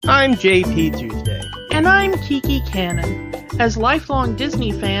I'm JP Tuesday. And I'm Kiki Cannon. As lifelong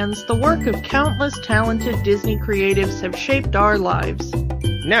Disney fans, the work of countless talented Disney creatives have shaped our lives.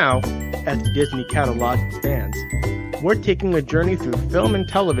 Now, as the Disney catalog expands, we're taking a journey through film and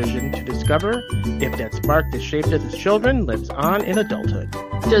television to discover if that spark that shaped us as children lives on in adulthood.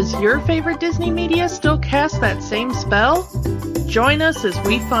 Does your favorite Disney media still cast that same spell? Join us as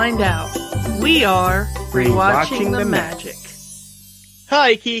we find out. We are Rewatching the Magic.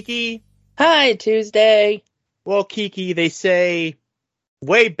 Hi, Kiki. Hi, Tuesday. Well, Kiki, they say,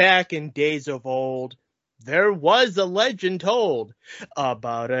 way back in days of old, there was a legend told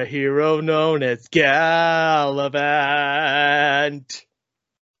about a hero known as Galavant.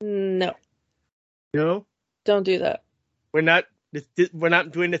 No. No? Don't do that. We're not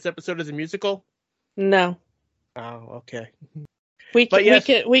doing this episode as a musical? No. Oh, okay. We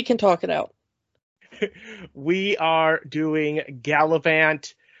can talk it out. We are doing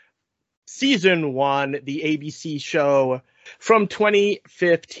Galavant Season 1, the ABC show from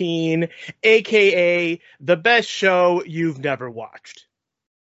 2015, aka the best show you've never watched.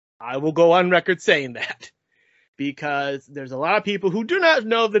 I will go on record saying that, because there's a lot of people who do not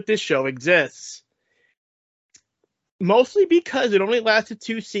know that this show exists. Mostly because it only lasted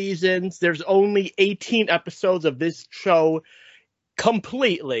 2 seasons. There's only 18 episodes of this show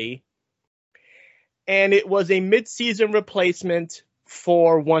completely. And it was a mid-season replacement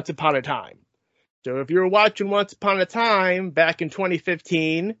for Once Upon a Time. So if you were watching Once Upon a Time back in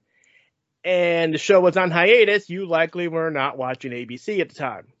 2015 and the show was on hiatus, you likely were not watching ABC at the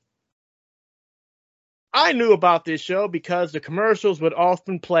time. I knew about this show because the commercials would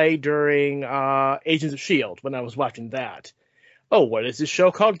often play during Agents of S.H.I.E.L.D. when I was watching that. Oh, what is this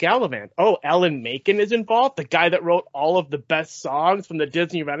show called? Galavant. Oh, Alan Menken is involved, the guy that wrote all of the best songs from the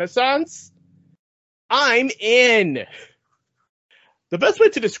Disney Renaissance? I'm in. The best way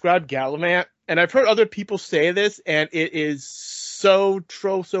to describe Galavant, and I've heard other people say this, and it is so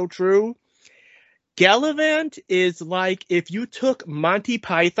true. Galavant is like if you took Monty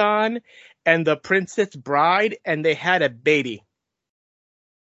Python and The Princess Bride and they had a baby.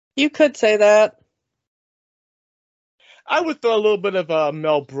 You could say that. I would throw a little bit of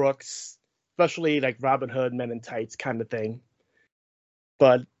Mel Brooks, especially like Robin Hood, Men in Tights kind of thing.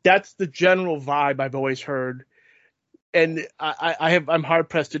 But that's the general vibe I've always heard. And I'm hard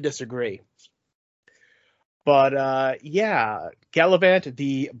pressed to disagree. But yeah, Galavant,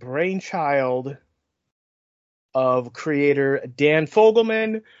 the brainchild of creator Dan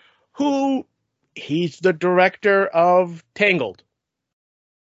Fogelman, who he's the director of Tangled.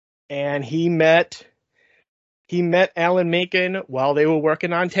 And he met Alan Menken while they were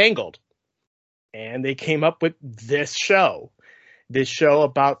working on Tangled. And they came up with this show. This show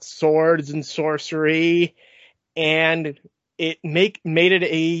about swords and sorcery, and it made it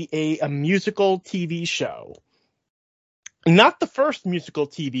a musical TV show. Not the first musical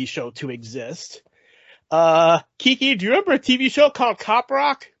TV show to exist. Kiki, do you remember a TV show called Cop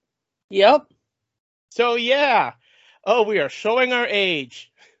Rock? Yep. So yeah. Oh, we are showing our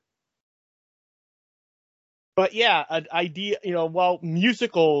age. But yeah, an idea,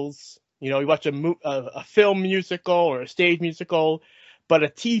 musicals, you watch a film musical or a stage musical, but a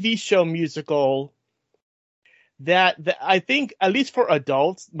TV show musical that I think, at least for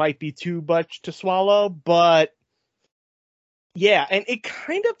adults, might be too much to swallow. But yeah, and it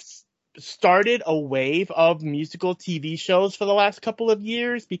kind of started a wave of musical TV shows for the last couple of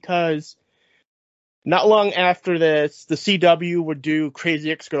years, because not long after this, the CW would do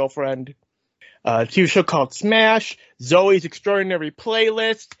Crazy Ex-Girlfriend, a TV show called Smash, Zoe's Extraordinary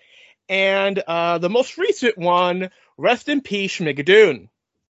Playlist, and the most recent one, Rest in Peace, Schmigadoon.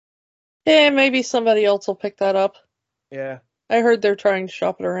 Yeah, maybe somebody else will pick that up. Yeah. I heard they're trying to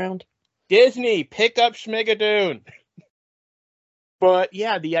shop it around. Disney, pick up Schmigadoon. But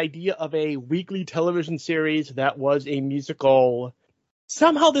yeah, the idea of a weekly television series that was a musical,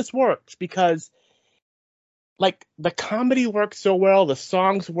 somehow this works, because like the comedy works so well, the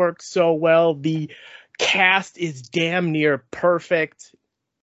songs work so well, the cast is damn near perfect.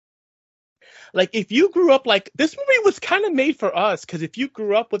 Like, if you grew up, like, this movie was kind of made for us, because if you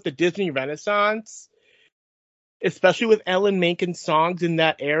grew up with the Disney Renaissance, especially with Alan Menken's songs in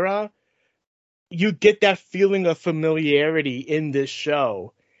that era, you get that feeling of familiarity in this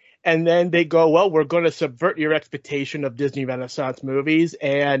show. And then they go, well, we're going to subvert your expectation of Disney Renaissance movies,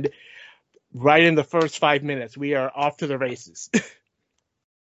 and right in the first 5 minutes, we are off to the races.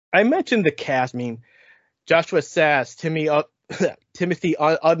 I mentioned the cast. I mean, Joshua Sass, Timothy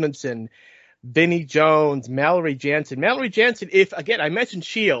Udmundson, Vinnie Jones, Mallory Jansen. Mallory Jansen, if, again, I mentioned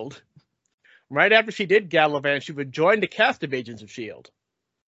S.H.I.E.L.D., right after she did Galavant, she would join the cast of Agents of S.H.I.E.L.D.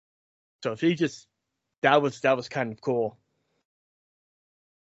 So that was kind of cool.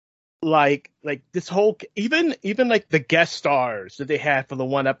 Like this whole, even like the guest stars that they had for the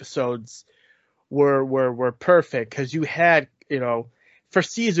one episodes were perfect, because you had, for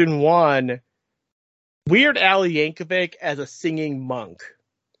season 1, Weird Al Yankovic as a singing monk.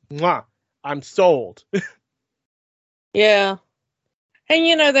 Mwah, I'm sold. Yeah.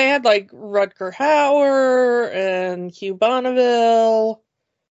 And, they had, like, Rutger Hauer and Hugh Bonneville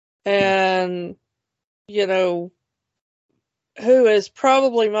and, who is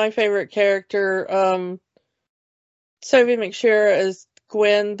probably my favorite character, Sophie McShare as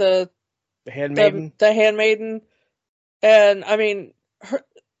Gwen, the Handmaiden. The handmaiden. And, I mean,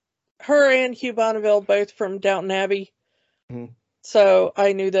 her and Hugh Bonneville both from Downton Abbey. Mm-hmm. So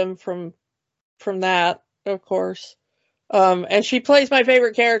I knew them from that, of course. And she plays my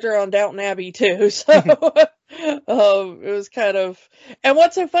favorite character on Downton Abbey too, so it was kind of. And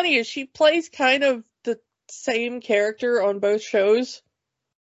what's so funny is she plays kind of the same character on both shows.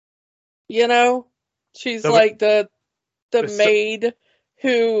 She's like the maid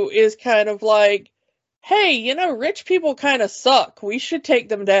who is kind of like, hey, rich people kind of suck. We should take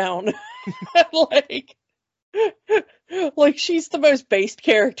them down. like she's the most based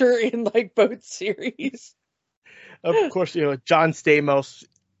character in like both series. Of course, John Stamos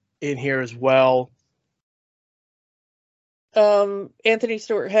in here as well. Anthony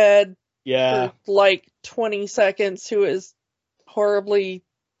Stewart Head. Yeah. For like 20 seconds, who is horribly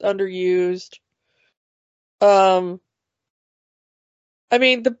underused. I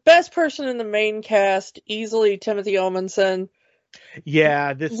mean, the best person in the main cast, easily Timothy Omundson.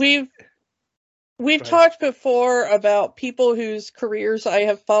 Yeah, We've talked before about people whose careers I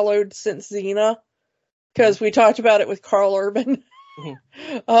have followed since Xena, because we talked about it with Carl Urban.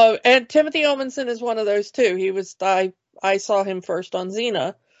 Mm-hmm. And Timothy Omundson is one of those too. I saw him first on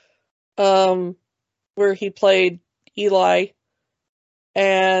Xena, where he played Eli,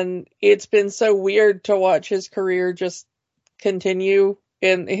 and it's been so weird to watch his career just continue,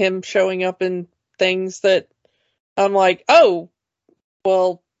 and him showing up in things that I'm like, oh,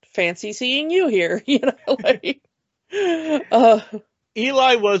 well, fancy seeing you here, Eli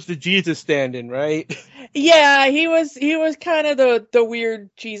was the Jesus stand-in, right? Yeah, he was kind of the weird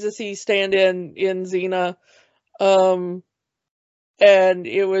Jesus-y stand-in in Xena. And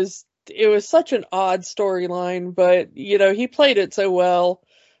it was such an odd storyline, but he played it so well.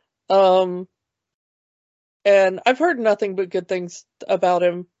 And I've heard nothing but good things about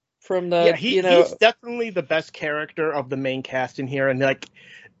him from the, he's definitely the best character of the main cast in here. And like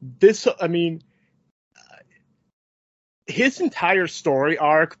this, I mean, his entire story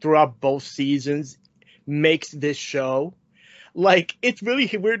arc throughout both seasons makes this show. Like, it's really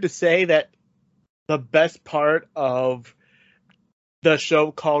weird to say that the best part of the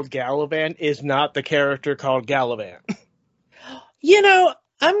show called Galavant is not the character called Galavant.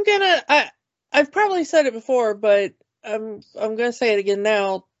 I've probably said it before, but I'm gonna say it again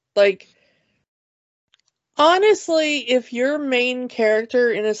now. Like, honestly, if your main character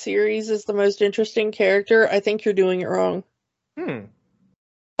in a series is the most interesting character, I think you're doing it wrong.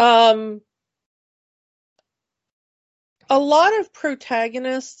 A lot of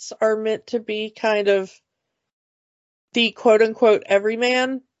protagonists are meant to be kind of the quote-unquote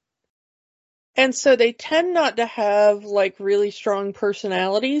everyman. And so they tend not to have, like, really strong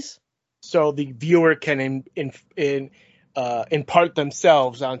personalities. So the viewer can impart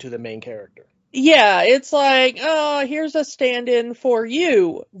themselves onto the main character. Yeah, it's like, oh, here's a stand-in for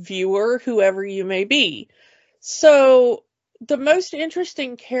you, viewer, whoever you may be. So the most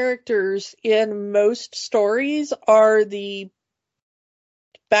interesting characters in most stories are the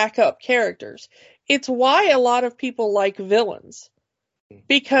backup characters. It's why a lot of people like villains,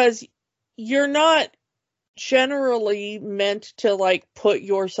 because you're not generally meant to like put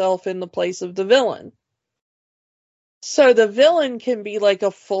yourself in the place of the villain. So the villain can be like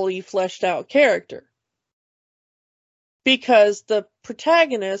a fully fleshed out character, because the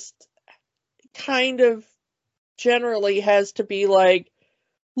protagonist kind of generally has to be like,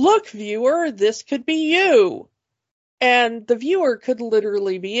 look, viewer, this could be you. And the viewer could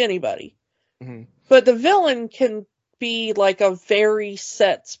literally be anybody. Mm-hmm. But the villain can be like a very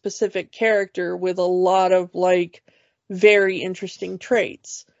set specific character with a lot of like very interesting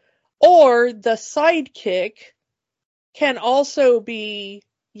traits. Or the sidekick can also be,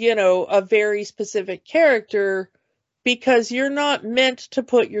 a very specific character, because you're not meant to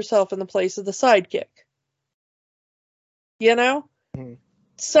put yourself in the place of the sidekick. Mm-hmm.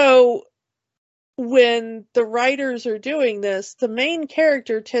 So when the writers are doing this, the main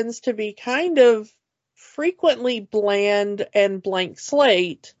character tends to be kind of frequently bland and blank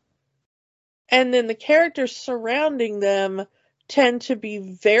slate, And then the characters surrounding them tend to be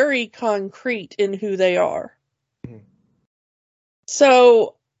very concrete in who they are. Mhm.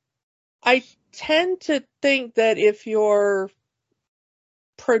 So I tend to think that if your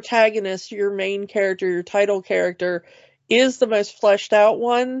protagonist, your main character, your title character, is the most fleshed out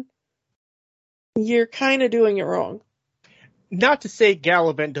one, you're kind of doing it wrong. Not to say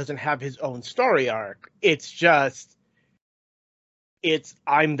Galavant doesn't have his own story arc. It's just,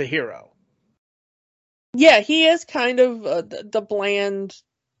 I'm the hero. Yeah, he is kind of the bland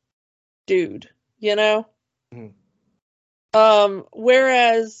dude, you know? Mhm.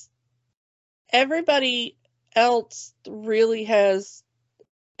 Whereas everybody else really has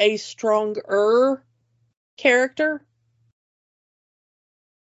a stronger character.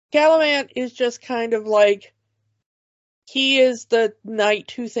 Galavant is just kind of like, he is the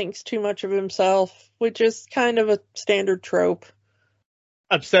knight who thinks too much of himself, which is kind of a standard trope.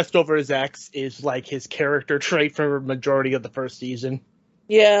 Obsessed over his ex is like his character trait for a majority of the first season.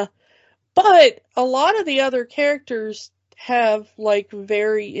 Yeah. But a lot of the other characters have like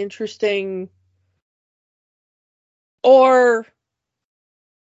very interesting, or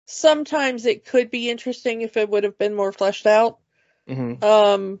sometimes it could be interesting if it would have been more fleshed out,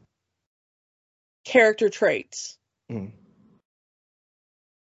 Mm-hmm. character traits. Mm-hmm.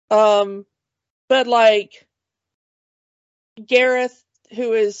 But like Gareth,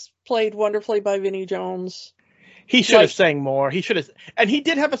 who is played wonderfully by Vinnie Jones. He should have Like, sang more. He should have, and he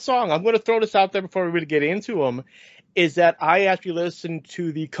did have a song. I'm going to throw this out there before we really get into him. Is that I actually listened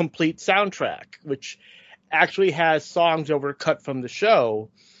to the complete soundtrack, which actually has songs that were cut from the show.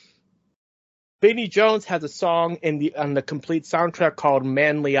 Vinnie Jones has a song on the complete soundtrack called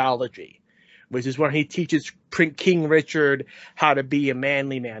Manlyology, which is where he teaches King Richard how to be a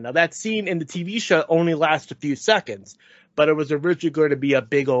manly man. Now, that scene in the TV show only lasts a few seconds, but it was originally going to be a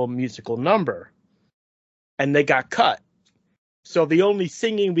big old musical number, and they got cut. So the only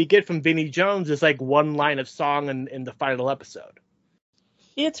singing we get from Vinnie Jones is like one line of song in the final episode.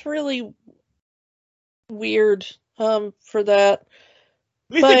 it's really weird for that.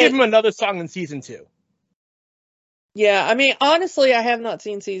 At least they give But him another song in season 2. yeah, I mean, honestly, I have not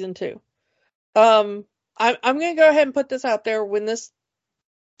seen season 2. I'm gonna go ahead and put this out there. When this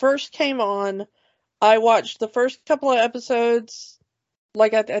first came on, I watched the first couple of episodes.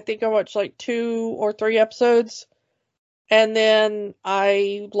 Like I think I watched like 2 or 3 episodes, and then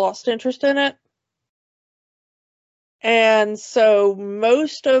I lost interest in it. And so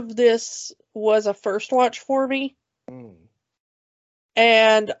most of this was a first watch for me, Mm.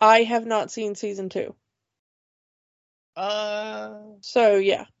 and I have not seen season 2. Uh, So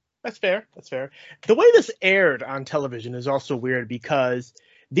yeah. That's fair. That's fair. The way this aired on television is also weird because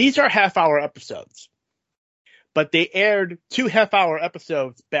these are half-hour episodes, but they aired 2 half-hour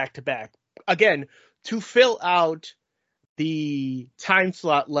episodes back to back. Again, to fill out the time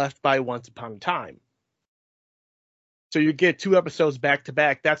slot left by Once Upon a Time. So you get 2 episodes back to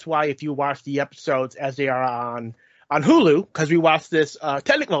back. That's why if you watch the episodes as they are on Hulu, because we watched this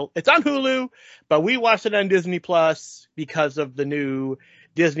technical, it's on Hulu, but we watched it on Disney Plus because of the new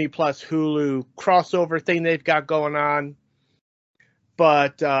Disney Plus Hulu crossover thing they've got going on.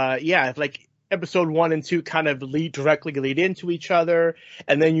 But yeah, like episode 1 and 2 kind of directly lead into each other,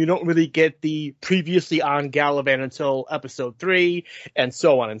 and then you don't really get the previously on Galavant until episode 3, and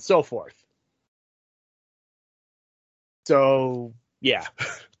so on and so forth. So yeah,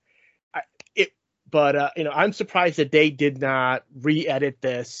 but I'm surprised that they did not re-edit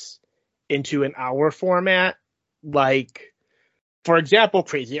this into an hour format. Like, for example,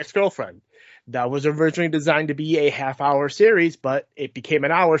 Crazy Ex-Girlfriend. That was originally designed to be a half-hour series, but it became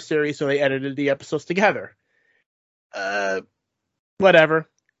an hour series, so they edited the episodes together. Whatever.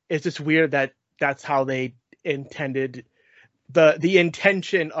 It's just weird that that's how they intended the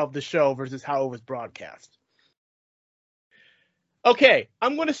intention of the show versus how it was broadcast. Okay,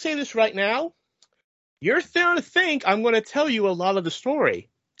 I'm going to say this right now. You're starting to think I'm going to tell you a lot of the story.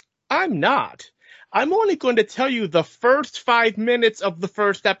 I'm not. I'm only going to tell you the first 5 minutes of the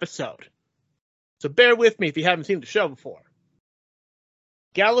first episode. So bear with me if you haven't seen the show before.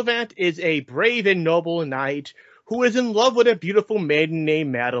 Galavant is a brave and noble knight who is in love with a beautiful maiden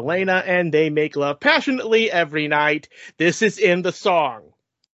named Madalena, and they make love passionately every night. This is in the song.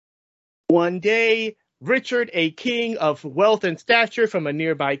 One day, Richard, a king of wealth and stature from a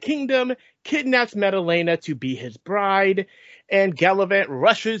nearby kingdom, kidnaps Madalena to be his bride, and Galavant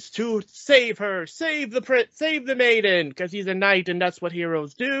rushes to save her, save the maiden, because he's a knight and that's what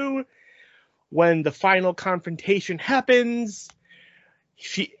heroes do. When the final confrontation happens,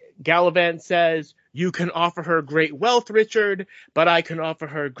 Galavant says, You can offer her great wealth, Richard, but I can offer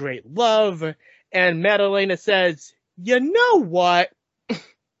her great love. And Madalena says, you know what?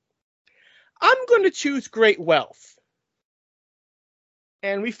 I'm going to choose great wealth.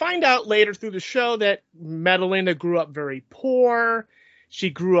 And we find out later through the show that Madalena grew up very poor.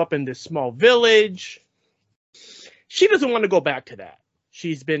 She grew up in this small village. She doesn't want to go back to that.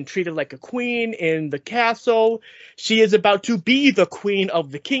 She's been treated like a queen in the castle. She is about to be the queen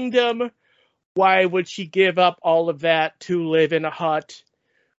of the kingdom. Why would she give up all of that to live in a hut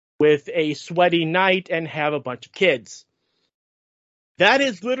with a sweaty knight and have a bunch of kids? That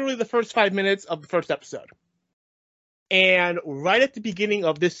is literally the first 5 minutes of the first episode. And right at the beginning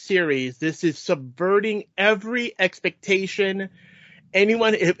of this series, this is subverting every expectation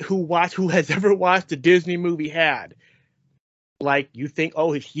anyone who has ever watched a Disney movie had. Like, you think,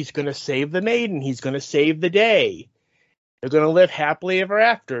 oh, he's going to save the maiden. He's going to save the day. They're going to live happily ever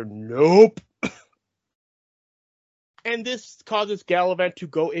after. Nope. And this causes Galavant to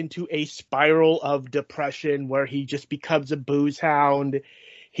go into a spiral of depression where he just becomes a booze hound.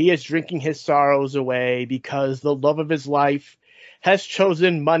 He is drinking his sorrows away because the love of his life has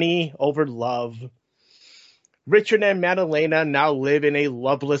chosen money over love. Richard and Madalena now live in a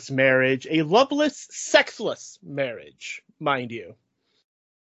loveless marriage, a loveless, sexless marriage, mind you.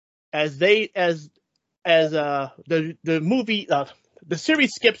 The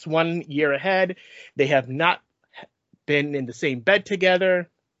series skips 1 year ahead. They have not been in the same bed together.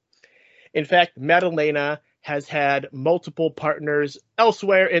 In fact, Madalena has had multiple partners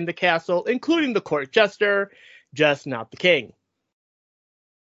elsewhere in the castle, including the court jester, just not the king.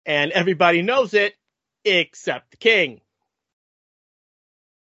 And everybody knows it, except the king.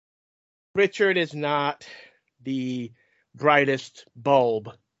 Richard is not the brightest bulb,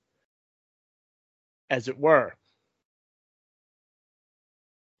 as it were.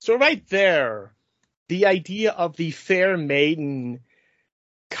 So right there, the idea of the fair maiden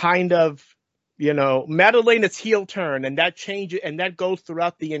kind of, Madalena's heel turn, and that changes, and that goes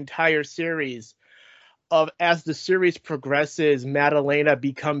throughout the entire series. As the series progresses, Madalena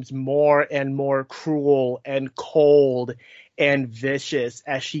becomes more and more cruel and cold and vicious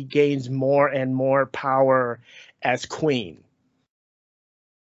as she gains more and more power as queen.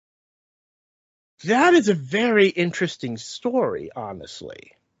 That is a very interesting story,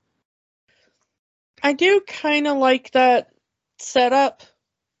 honestly. I do kind of like that setup,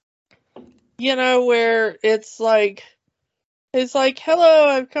 where it's like, hello,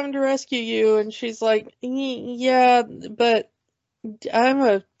 I've come to rescue you. And she's like, yeah, but I'm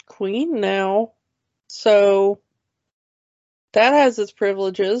a queen now. So that has its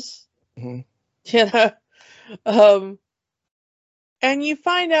privileges. Mm-hmm. And you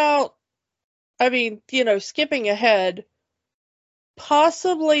find out, skipping ahead,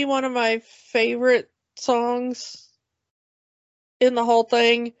 possibly one of my favorite songs in the whole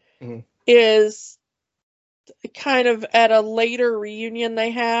thing is kind of at a later reunion they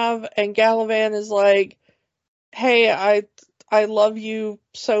have, and Galavant is like, hey, I love you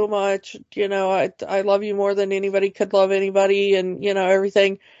so much, I love you more than anybody could love anybody, and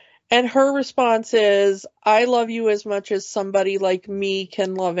everything. And her response is, I love you as much as somebody like me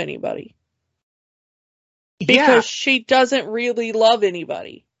can love anybody. Because she doesn't really love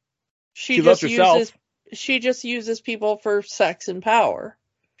anybody. She loves herself. She just uses people for sex and power.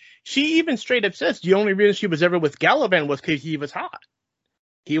 She even straight up says the only reason she was ever with Galavant was because he was hot.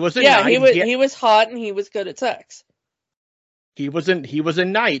 He was a knight. He was hot and he was good at sex. He was a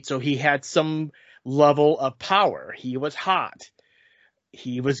knight, so he had some level of power. He was hot.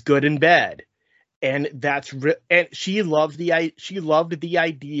 He was good in bed, and and she loved the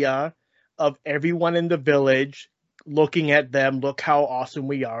idea of everyone in the village looking at them. Look how awesome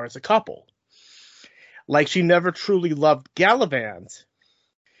we are as a couple. Like, she never truly loved Galavant.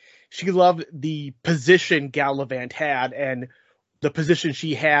 She loved the position Galavant had and the position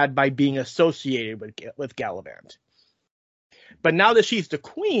she had by being associated with Galavant. But now that she's the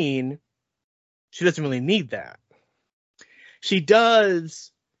queen, she doesn't really need that. She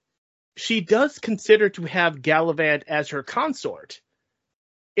does consider to have Galavant as her consort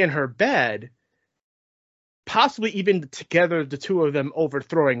in her bed, possibly even together, the two of them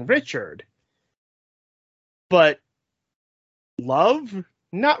overthrowing Richard. But love?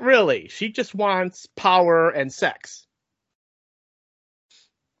 Not really. She just wants power and sex.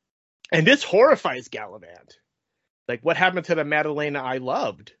 And this horrifies Galavant. Like, what happened to the Madalena I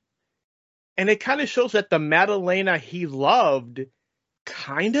loved? And it kind of shows that the Madalena he loved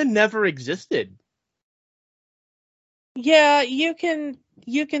kind of never existed. Yeah, you can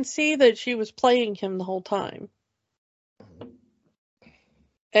see that she was playing him the whole time.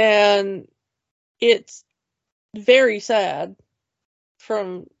 And it's very sad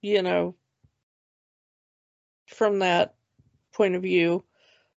from, from that point of view.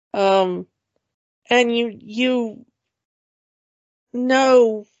 And you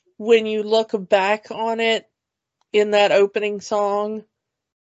know, when you look back on it in that opening song,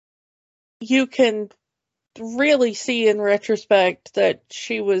 you can really see in retrospect that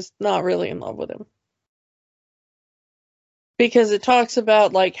she was not really in love with him. Because it talks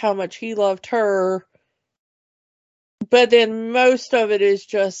about, like, how much he loved her, but then most of it is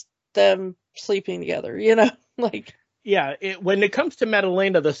just them sleeping together, like. Yeah, when it comes to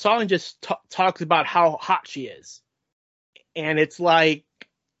Madalena, the song just talks about how hot she is. And it's like,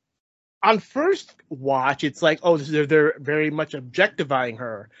 on first watch, it's like, oh, they're very much objectifying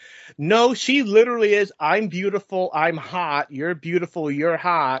her. No, she literally is, I'm beautiful, I'm hot, you're beautiful, you're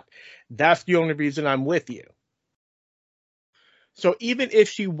hot. That's the only reason I'm with you. So even if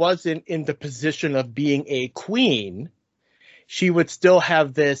she wasn't in the position of being a queen, she would still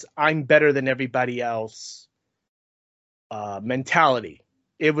have this I'm better than everybody else mentality.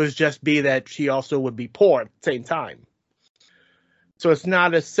 It was just be that she also would be poor at the same time. So it's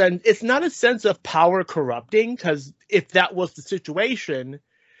not a sense of power corrupting, because if that was the situation,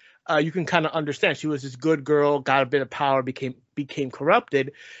 you can kind of understand. She was this good girl, got a bit of power, became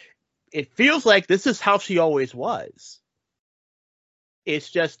corrupted. It feels like this is how she always was.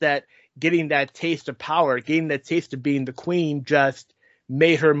 It's just that getting that taste of power, getting that taste of being the queen, just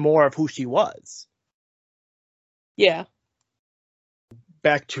made her more of who she was. Yeah.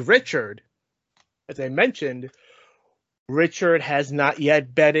 Back to Richard, as I mentioned, Richard has not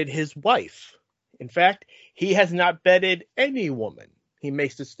yet bedded his wife. In fact, he has not bedded any woman. He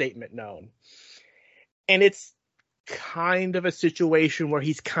makes the statement known. And it's kind of a situation where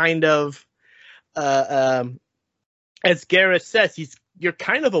he's kind of, as Gareth says, you're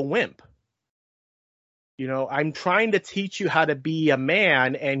kind of a wimp. I'm trying to teach you how to be a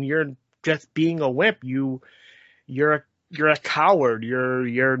man, and you're just being a wimp. You're a coward.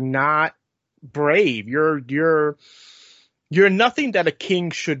 You're not brave. You're nothing that a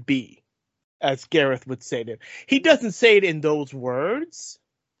king should be, as Gareth would say to him. He doesn't say it in those words.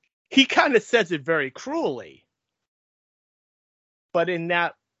 He kind of says it very cruelly. But in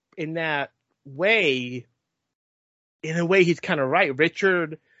that way, in a way, he's kind of right.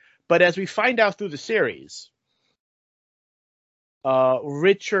 Richard, but as we find out through the series,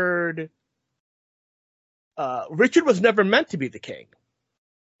 Richard was never meant to be the king.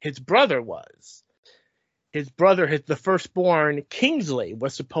 His brother was. The firstborn, Kingsley,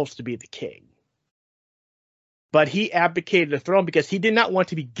 was supposed to be the king. But he abdicated the throne because he did not want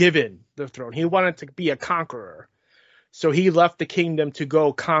to be given the throne. He wanted to be a conqueror. So he left the kingdom to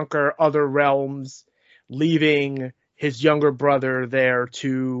go conquer other realms, leaving his younger brother there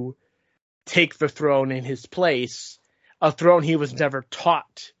to take the throne in his place, a throne he was never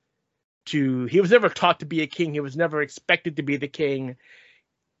taught to. He was never taught to be a king. He was never expected to be the king.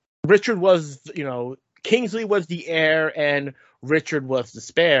 Richard was, Kingsley was the heir, and Richard was the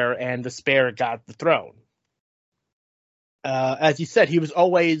spare, and the spare got the throne. As you said, he was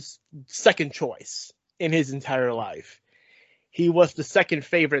always second choice in his entire life. He was the second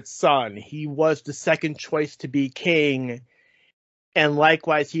favorite son. He was the second choice to be king. And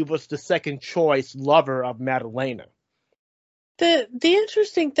likewise, he was the second choice lover of Madalena. The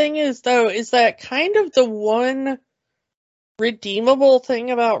interesting thing is, though, is that kind of the one redeemable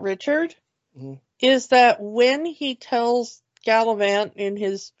thing about Richard is that when he tells Galavant in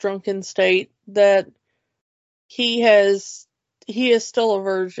his drunken state that he is still a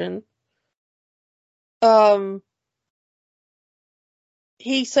virgin,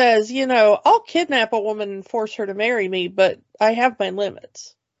 he says, I'll kidnap a woman and force her to marry me, but I have my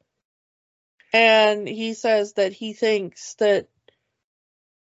limits. And he says that he thinks that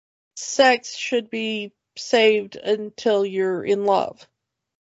sex should be saved until you're in love.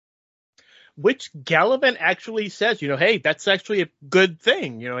 Which Galavant actually says, hey, that's actually a good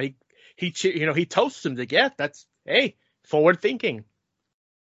thing. He toasts him to get. That's, hey, forward thinking.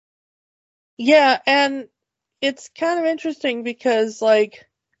 Yeah, and it's kind of interesting because, like,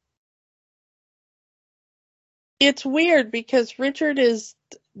 it's weird because Richard is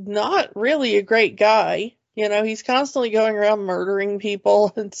not really a great guy. He's constantly going around murdering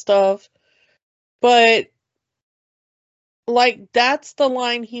people and stuff. But, like, that's the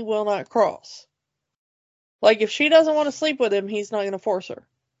line he will not cross. Like, if she doesn't want to sleep with him, he's not going to force her.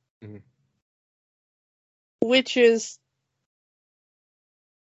 Mm-hmm. Which is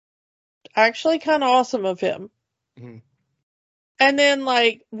actually kind of awesome of him. Mm-hmm. And then,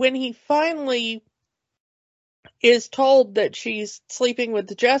 like, when he finally is told that she's sleeping with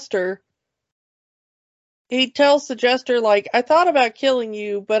the jester, he tells the jester, like, I thought about killing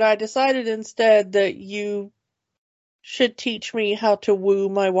you, but I decided instead that you should teach me how to woo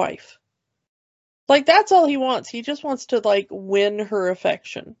my wife. Like, that's all he wants. He just wants to, like, win her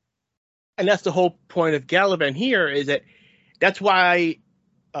affection. And that's the whole point of Galavant here, is that that's why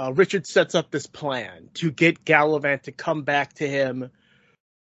Richard sets up this plan to get Galavant to come back to him,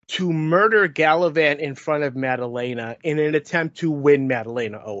 to murder Galavant in front of Madalena in an attempt to win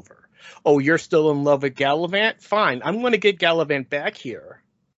Madalena over. Oh, you're still in love with Galavant? Fine, I'm going to get Galavant back here.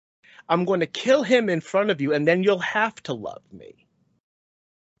 I'm going to kill him in front of you, and then you'll have to love me.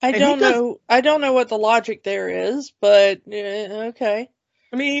 I don't know what the logic there is, but okay.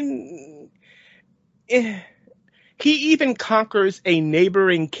 I mean, he even conquers a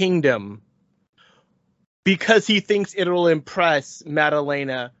neighboring kingdom because he thinks it'll impress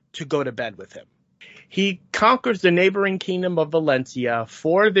Madalena to go to bed with him. He conquers the neighboring kingdom of Valencia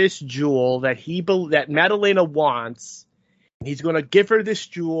for this jewel that Madalena wants. He's going to give her this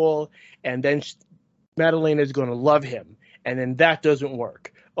jewel, and then Madalena is going to love him. And then that doesn't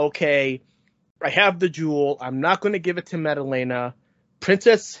work. Okay, I have the jewel. I'm not going to give it to Madalena.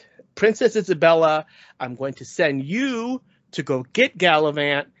 Princess Isabella, I'm going to send you to go get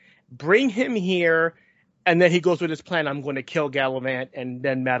Galavant, bring him here, and then he goes with his plan. I'm going to kill Galavant, and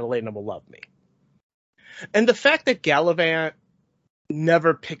then Madalena will love me. And the fact that Galavant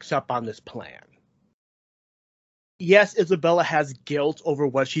never picks up on this plan. Yes, Isabella has guilt over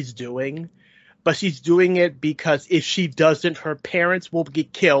what she's doing, but she's doing it because if she doesn't, her parents will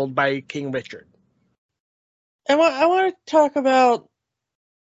get killed by King Richard. I want to talk about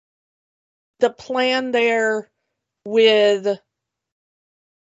the plan there with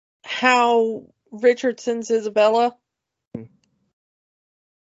how Richard sends Isabella.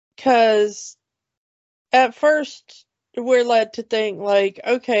 Because at first we're led to think, like,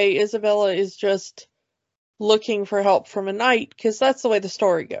 okay, Isabella is just looking for help from a knight, because that's the way the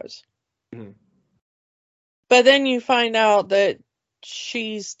story goes. Mm-hmm. But then you find out that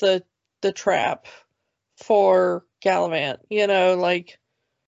she's the trap for Galavant. You know, like,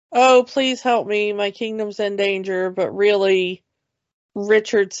 oh, please help me, my kingdom's in danger, but really,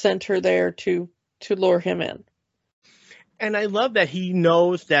 Richard sent her there to lure him in. And I love that he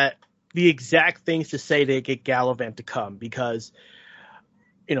knows that the exact things to say to get Galavant to come, because,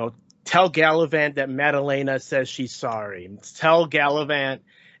 you know, tell Galavant that Madalena says she's sorry. Tell Galavant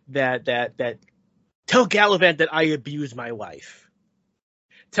that I abuse my wife.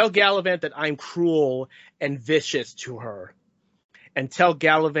 Tell Galavant that I'm cruel and vicious to her. And tell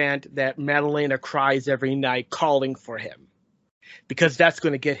Galavant that Madalena cries every night calling for him. Because that's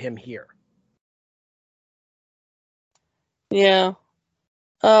going to get him here. Yeah.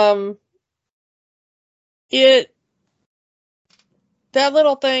 That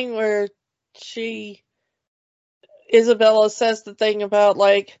little thing where Isabella says the thing about,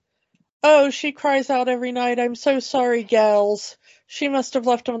 like, oh, she cries out every night, I'm so sorry, gals. She must have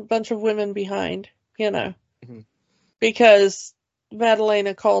left a bunch of women behind, you know. Mm-hmm. Because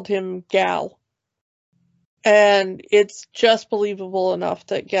Madalena called him gal. And it's just believable enough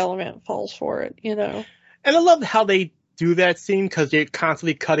that Galavant falls for it, you know. And I love how they do that scene, because they're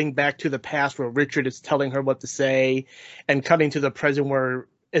constantly cutting back to the past where Richard is telling her what to say, and cutting to the present where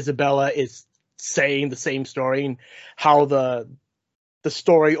Isabella is saying the same story, and how the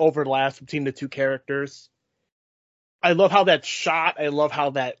story overlaps between the two characters. I love how that's shot. I love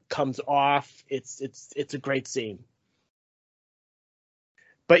how that comes off. It's a great scene.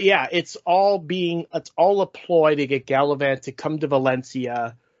 But yeah, it's all a ploy to get Galavant to come to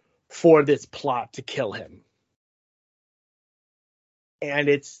Valencia for this plot to kill him. And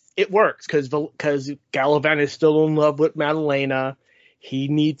it works because Galavant is still in love with Madalena.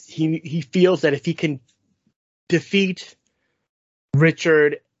 He feels that if he can defeat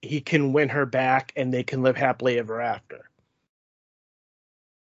Richard, he can win her back, and they can live happily ever after.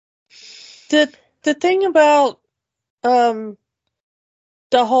 The thing about the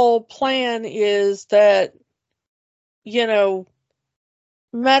whole plan is that, you know,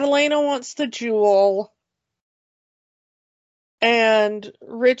 Madalena wants the jewel, and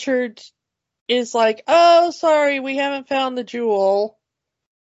Richard is like, oh, sorry, we haven't found the jewel.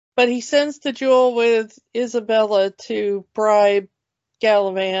 But he sends the jewel with Isabella to bribe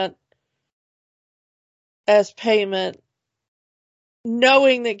Galavant as payment,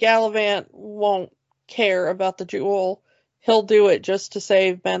 knowing that Galavant won't care about the jewel. He'll do it just to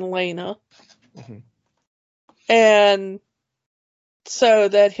save Madalena. Mm-hmm. And so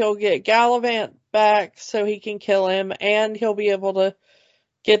that he'll get Galavant back so he can kill him, and he'll be able to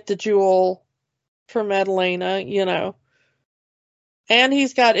get the jewel for Madalena, you know. And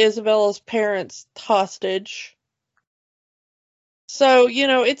he's got Isabella's parents hostage. So,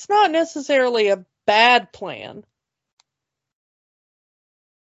 it's not necessarily a bad plan.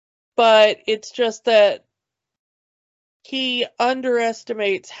 But it's just that he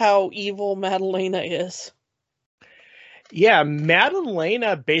underestimates how evil Madalena is. Yeah,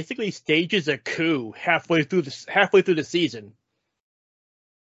 Madalena basically stages a coup halfway through the season.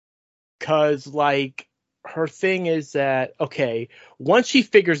 'Cause like her thing is that okay, once she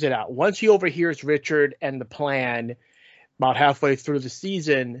figures it out, once she overhears Richard and the plan about halfway through the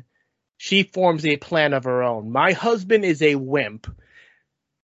season, she forms a plan of her own. My husband is a wimp.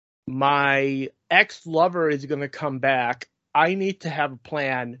 My ex-lover is going to come back. I need to have a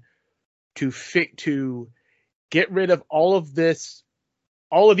plan to get rid of all of these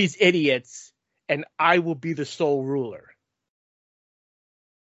idiots, and I will be the sole ruler.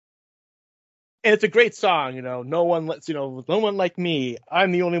 And it's a great song, no one like me.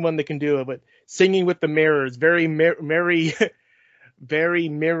 I'm the only one that can do it. But Singing with the Mirrors, very merry, very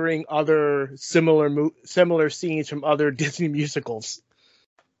mirroring other similar scenes from other Disney musicals.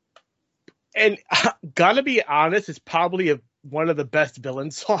 And gotta be honest, it's probably one of the best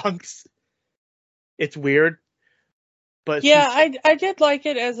villain songs. It's weird, but yeah, I did like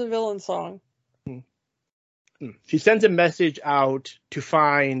it as a villain song. She sends a message out to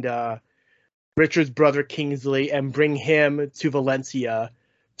find Richard's brother Kingsley and bring him to Valencia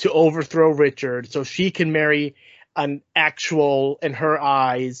to overthrow Richard so she can marry an actual, in her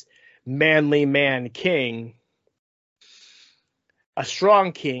eyes, manly man king. A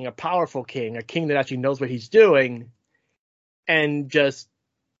strong king, a powerful king, a king that actually knows what he's doing, and just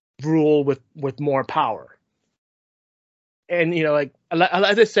rule with more power. And, like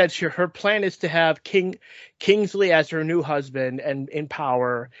as I said, her plan is to have Kingsley as her new husband and in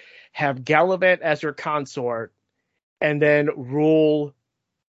power, have Galavant as her consort, and then rule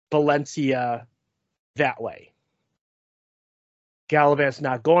Valencia that way. Galavant's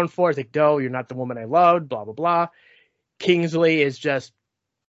not going for it. It's like, no, you're not the woman I loved, blah, blah, blah. Kingsley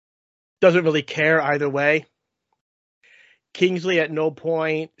doesn't really care either way. Kingsley at no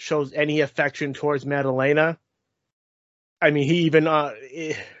point shows any affection towards Madalena. I mean, he even,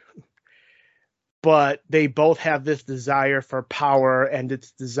 but they both have this desire for power and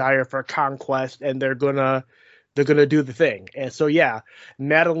this desire for conquest, and they're gonna do the thing. And so, yeah,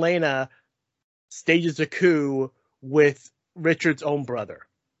 Madalena stages a coup with Richard's own brother,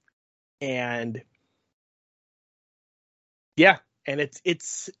 and yeah, and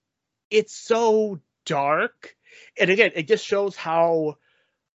it's so dark, and again, it just shows how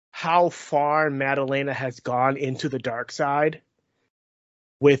far Madalena has gone into the dark side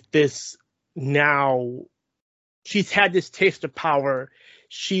with this. Now she's had this taste of power.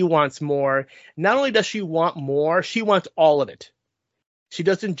 She wants more. Not only does she want more, she wants all of it. She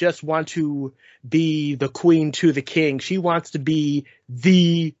doesn't just want to be the queen to the king. She wants to be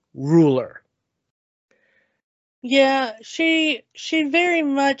the ruler. Yeah, she very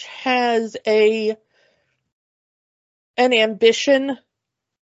much has an ambition,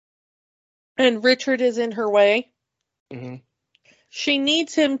 and Richard is in her way. Mm-hmm. She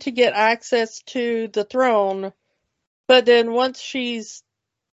needs him to get access to the throne, but then once she's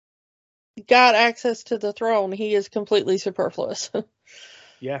got access to the throne, he is completely superfluous.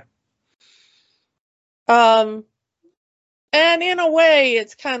 Yeah. And in a way,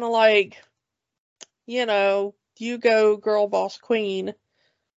 it's kind of like, you go girl boss queen,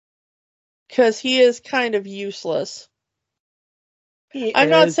 because he is kind of useless. I'm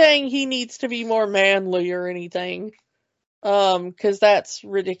not saying he needs to be more manly or anything, because that's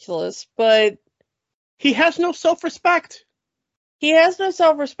ridiculous, but he has no self-respect. He has no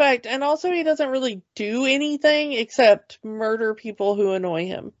self-respect, and also he doesn't really do anything except murder people who annoy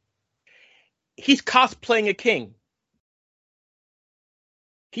him. He's cosplaying a king.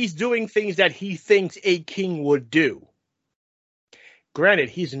 He's doing things that he thinks a king would do. Granted,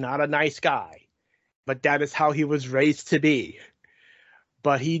 he's not a nice guy, but that is how he was raised to be.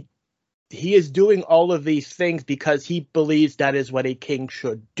 But he is doing all of these things because he believes that is what a king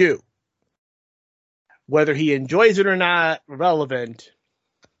should do. Whether he enjoys it or not, irrelevant.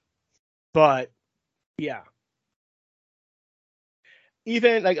 But yeah.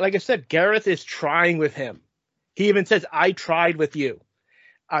 Even like I said, Gareth is trying with him. He even says, I tried with you.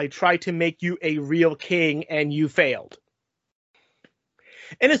 I tried to make you a real king and you failed.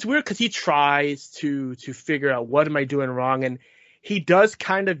 And it's weird because he tries to figure out what am I doing wrong, and he does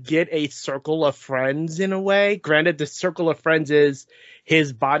kind of get a circle of friends in a way. Granted, the circle of friends is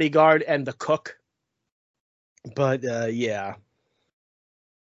his bodyguard and the cook. But yeah.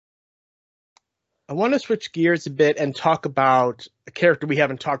 I want to switch gears a bit and talk about a character we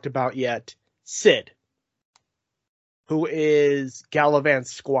haven't talked about yet, Sid, who is Galavant's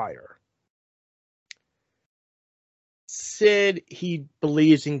squire. Sid, he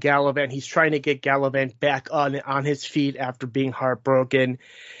believes in Galavant. He's trying to get Galavant back on his feet after being heartbroken.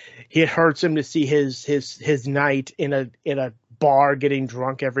 It hurts him to see his knight in a bar getting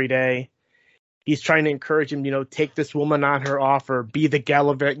drunk every day. He's trying to encourage him, take this woman on her offer, be the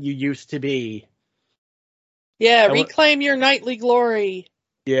Galavant you used to be. Yeah, reclaim your knightly glory.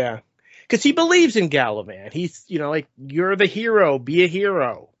 Yeah. Because he believes in Galavant. He's, like, you're the hero, be a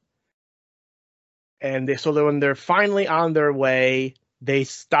hero. And so when they're finally on their way, they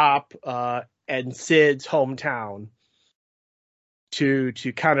stop in Sid's hometown to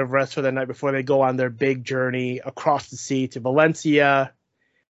kind of rest for the night before they go on their big journey across the sea to Valencia.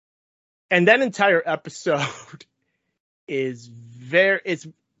 And that entire episode is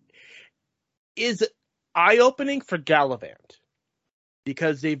eye-opening for Galavant,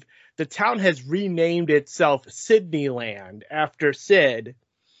 because the town has renamed itself Sydneyland after Sid,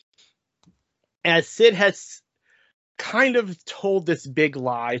 as Sid has kind of told this big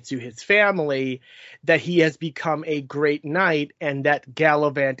lie to his family that he has become a great knight and that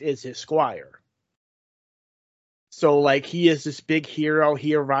Galavant is his squire. So, like, he is this big hero.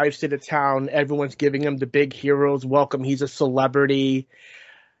 He arrives to the town. Everyone's giving him the big hero's welcome. He's a celebrity.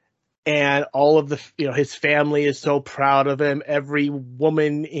 And all of his family is so proud of him. Every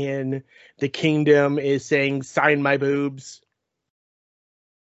woman in the kingdom is saying, sign my boobs.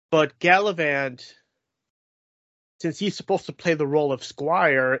 But Galavant, since he's supposed to play the role of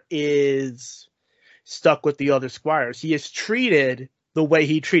squire, is stuck with the other squires. He is treated the way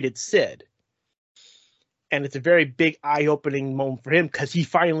he treated Sid. And it's a very big eye-opening moment for him, because he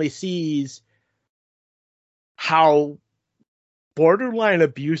finally sees how borderline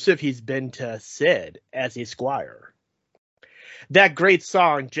abusive he's been to Sid as a squire. That great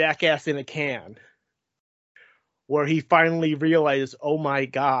song, Jackass in a Can, where he finally realizes, oh my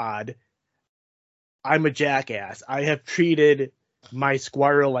God, I'm a jackass. I have treated my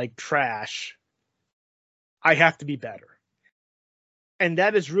squire like trash. I have to be better. And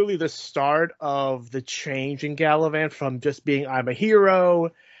that is really the start of the change in Galavant, from just being, I'm a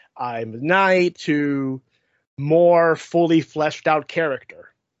hero, I'm a knight, to more fully fleshed out character.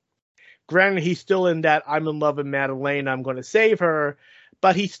 Granted, he's still in that I'm in love with Madeleine, I'm going to save her,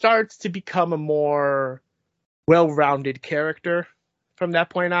 but he starts to become a more well-rounded character from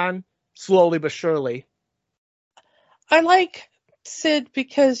that point on, slowly but surely. I like Sid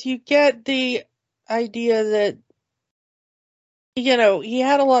because you get the idea that, he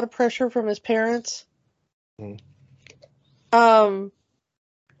had a lot of pressure from his parents.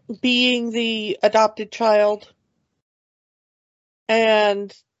 Being the adopted child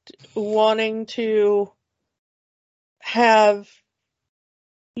and wanting to wanting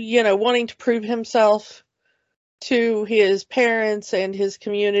to prove himself to his parents and his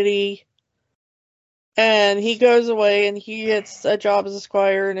community. And he goes away and he gets a job as a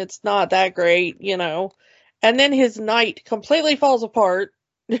squire, and it's not that great, And then his knight completely falls apart.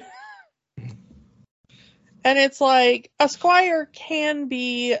 And it's like, a squire can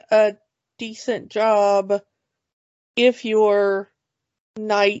be a decent job if your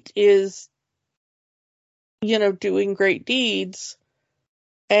knight is, doing great deeds.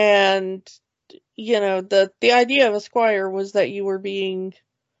 And, the idea of a squire was that you were being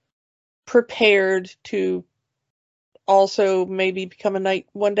prepared to also maybe become a knight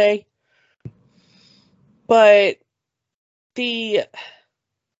one day. But the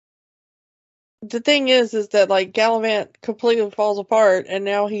thing is that, like, Galavant completely falls apart, and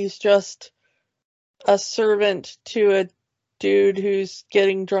now he's just a servant to a dude who's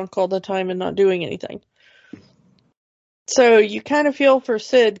getting drunk all the time and not doing anything. So you kind of feel for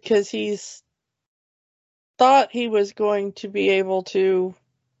Sid, because he's thought he was going to be able to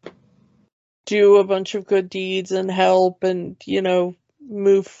do a bunch of good deeds and help and,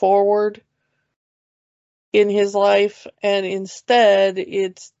 move forward in his life, and instead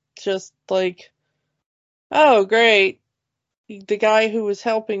it's just like, oh great, the guy who was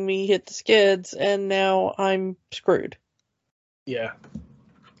helping me hit the skids and now I'm screwed. Yeah.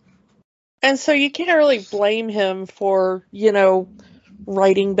 And so you can't really blame him for,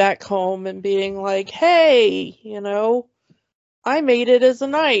 writing back home and being like, hey, I made it as a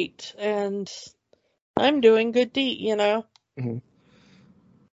knight and I'm doing good deed, Mm-hmm.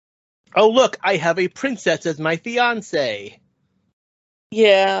 Oh, look, I have a princess as my fiancé.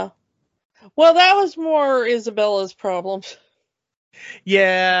 Yeah. Well, that was more Isabella's problem.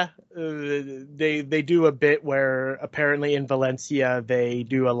 Yeah, they do a bit where apparently in Valencia they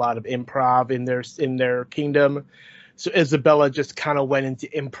do a lot of improv in their kingdom. So Isabella just kind of went into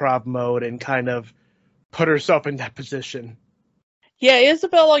improv mode and kind of put herself in that position. Yeah,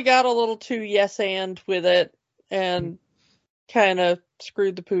 Isabella got a little too yes and with it and kind of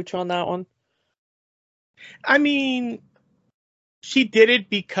screwed the pooch on that one. I mean, she did it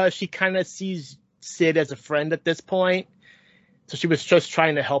because she kind of sees Sid as a friend at this point. So she was just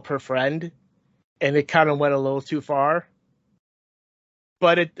trying to help her friend, and it kind of went a little too far.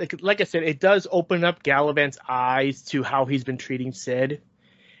 But it, like I said, it does open up Galavant's eyes to how he's been treating Sid,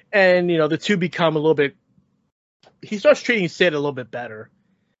 and the two become a little bit. He starts treating Sid a little bit better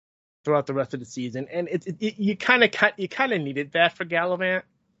throughout the rest of the season, and you kind of needed that for Galavant.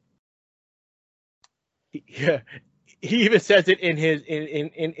 Yeah, he even says it in his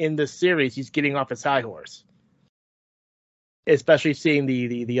in the series. He's getting off his high horse, especially seeing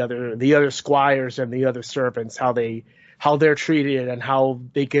the other squires and the other servants how they're treated and how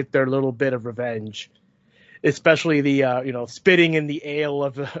they get their little bit of revenge, especially the spitting in the ale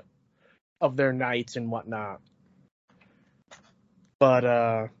of their knights and whatnot. But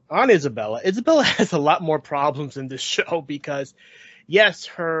on Isabella has a lot more problems in this show because yes,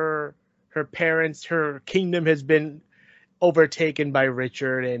 her parents, her kingdom has been overtaken by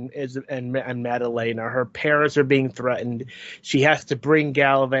Richard and Madalena. Her parents are being threatened. She has to bring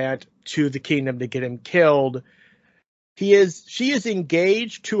Galavant to the kingdom to get him killed. She is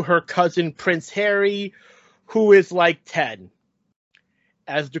engaged to her cousin Prince Harry, who is like 10.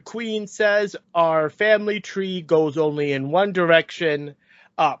 As the queen says, our family tree goes only in one direction,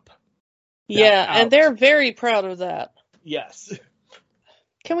 up, not Yeah, and out. they're very proud of that. Yes.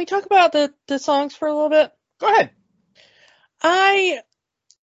 Can we talk about the songs for a little bit? Go ahead. I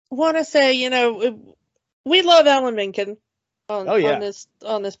want to say, we love Alan Menken Oh yeah.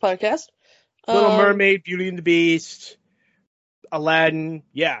 on this podcast. Little Mermaid, Beauty and the Beast, Aladdin.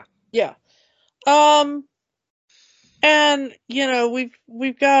 Yeah. Yeah. And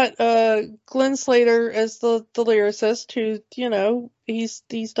we've got Glenn Slater as the lyricist who,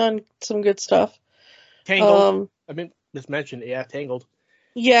 he's done some good stuff. Tangled. I mean, just mentioned it. Yeah, Tangled.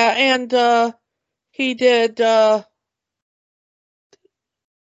 Yeah, and he did some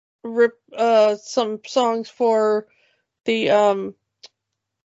songs for the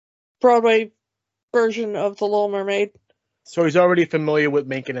Broadway version of The Little Mermaid. So he's already familiar with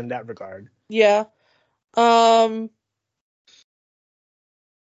Menken in that regard. Yeah. I'm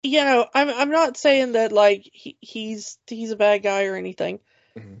not saying that like he's a bad guy or anything.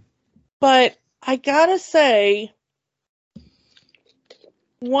 Mm-hmm. But I gotta say,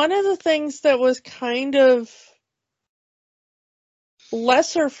 one of the things that was kind of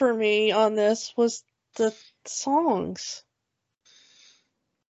lesser for me on this was the songs.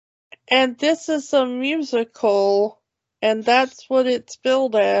 And this is a musical, and that's what it's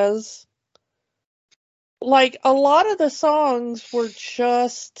billed as. Like, a lot of the songs were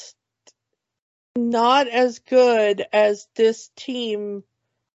just not as good as this team,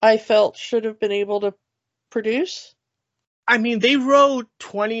 I felt, should have been able to produce. I mean, they wrote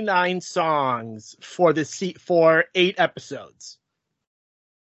 29 songs for for 8 episodes.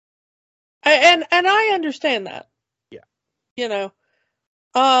 And I understand that. Yeah.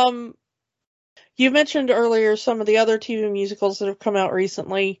 You mentioned earlier some of the other TV musicals that have come out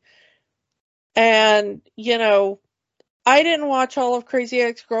recently. And, I didn't watch all of Crazy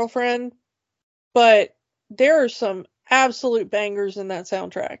Ex-Girlfriend, but there are some absolute bangers in that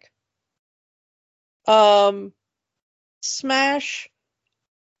soundtrack. Smash,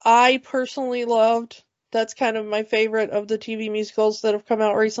 I personally loved. That's kind of my favorite of the TV musicals that have come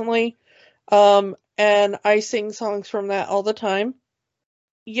out recently. And I sing songs from that all the time.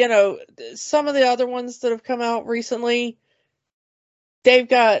 Some of the other ones that have come out recently, they've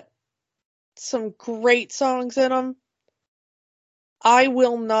got some great songs in them. I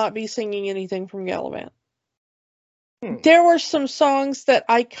will not be singing anything from Galavant. There were some songs that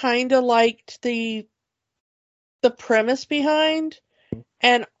I kind of liked the premise behind,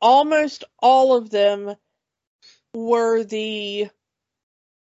 and almost all of them were the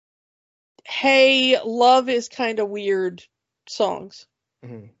hey, love is kind of weird songs.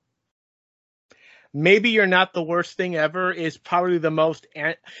 Mm-hmm. Maybe You're Not the Worst Thing Ever is probably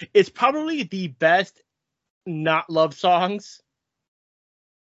it's probably the best not love songs.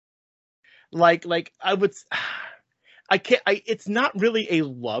 Like I would, it's not really a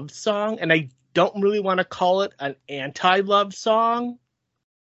love song, and I don't really want to call it an anti-love song,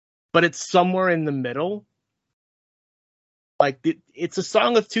 but it's somewhere in the middle. Like it's a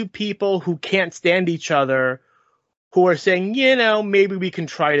song of two people who can't stand each other, who are saying, maybe we can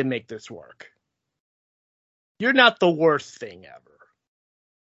try to make this work. You're not the worst thing ever.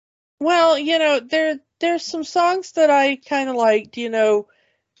 Well, there's some songs that I kind of liked.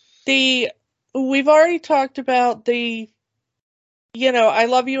 We've already talked about I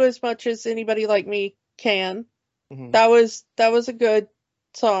Love You As Much As Anybody Like Me Can. Mm-hmm. That was a good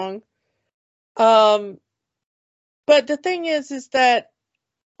song. But the thing is that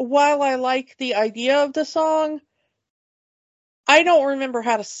while I like the idea of the song, I don't remember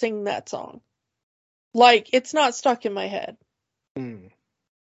how to sing that song. Like, it's not stuck in my head. Mm.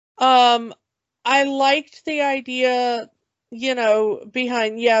 I liked the idea,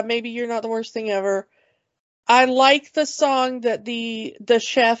 behind, maybe you're not the worst thing ever. I like the song that the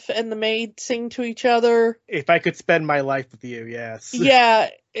chef and the maid sing to each other. If I could spend my life with you, yes. Yeah,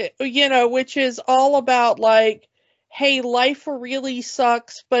 which is all about like, hey, life really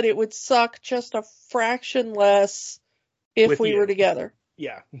sucks, but it would suck just a fraction less if with we you. were together.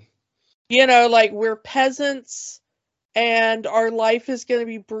 Yeah. Like we're peasants and our life is going to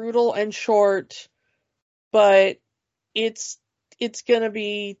be brutal and short, but it's going to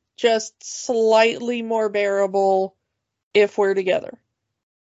be just slightly more bearable if we're together.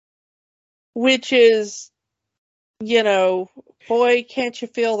 Which is, boy, can't you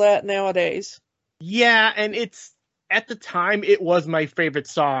feel that nowadays? Yeah, and at the time it was my favorite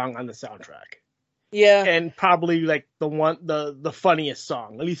song on the soundtrack. Yeah. And probably like the funniest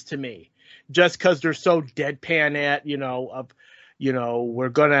song, at least to me. Just because they're so deadpan we're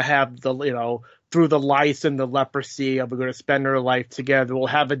gonna have through the lice and the leprosy, we're gonna spend our life together. We'll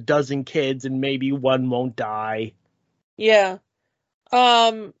have a dozen kids and maybe one won't die. Yeah.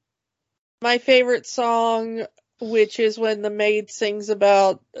 My favorite song, which is when the maid sings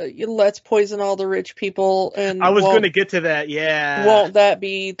about let's poison all the rich people, and I was gonna get to that, yeah. Won't that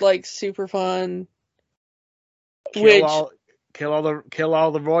be like super fun? Kill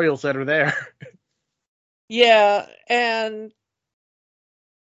all the royals that are there. Yeah, and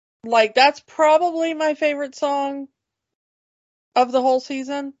like that's probably my favorite song of the whole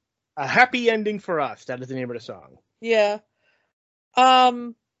season. A happy ending for us. That is the name of the song. Yeah.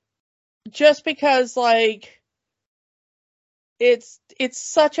 Just because like it's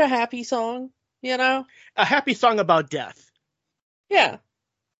such a happy song, A happy song about death. Yeah.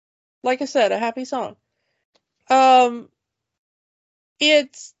 Like I said, a happy song.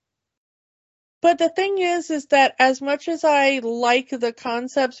 But the thing is that as much as I like the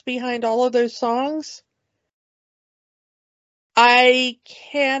concepts behind all of those songs, I'm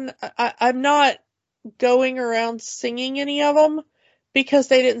not going around singing any of them because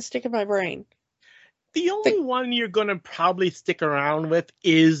they didn't stick in my brain. The only one you're going to probably stick around with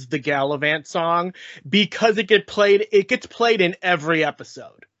is the Galavant song because it gets played in every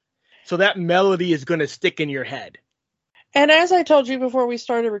episode. So that melody is going to stick in your head. And as I told you before we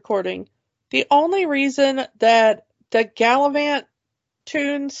started recording, the only reason that the Galavant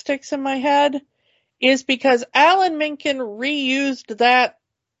tune sticks in my head is because Alan Menken reused that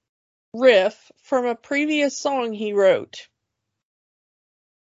riff from a previous song he wrote.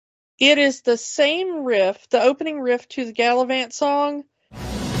 It is the same riff, the opening riff to the Galavant song.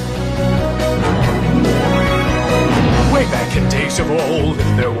 Way back in days of old,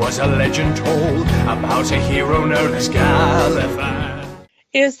 there was a legend told about a hero known as Galavant.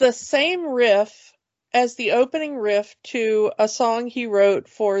 Is the same riff as the opening riff to a song he wrote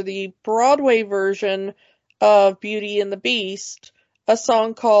for the Broadway version of Beauty and the Beast, a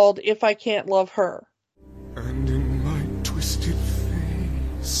song called If I Can't Love Her. And in my twisted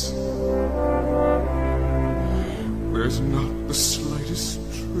face, there's not the slightest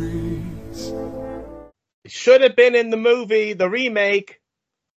trace. It should have been in the movie, the remake.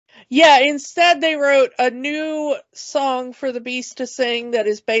 Yeah, instead they wrote a new song for the Beast to sing that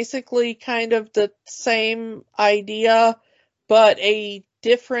is basically kind of the same idea, but a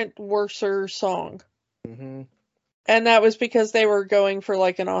different, worser song. Mm-hmm. And that was because they were going for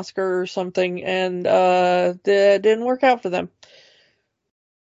like an Oscar or something, and that didn't work out for them.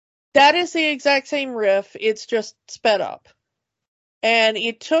 That is the exact same riff, it's just sped up. And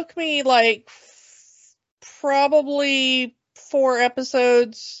it took me like probably 4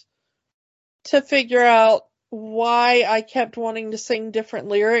 episodes to figure out why I kept wanting to sing different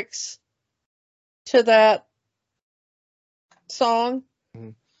lyrics to that song.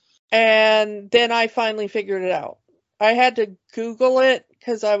 Mm-hmm. And then I finally figured it out. I had to Google it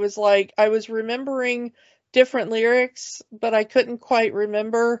because I was remembering different lyrics, but I couldn't quite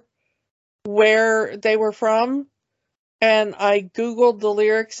remember where they were from. And I Googled the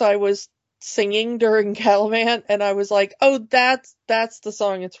lyrics I was singing during Galavant, and I was like, oh, that's the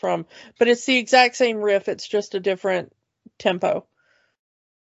song it's from. But it's the exact same riff, it's just a different tempo.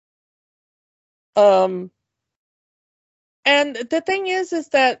 And the thing is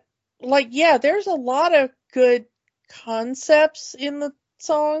that, like, yeah, there's a lot of good concepts in the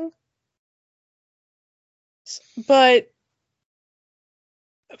song, but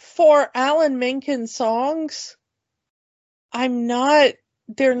for Alan Menken songs,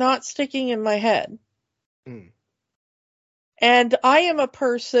 they're not sticking in my head. Mm. And I am a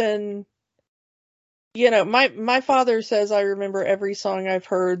person, my father says I remember every song I've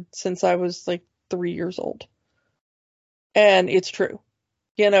heard since I was like 3 years old. And it's true.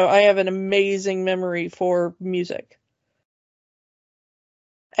 I have an amazing memory for music.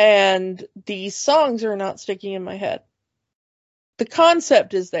 And these songs are not sticking in my head. The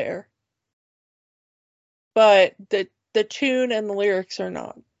concept is there, but the tune and the lyrics are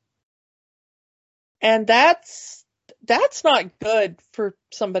not. And that's not good for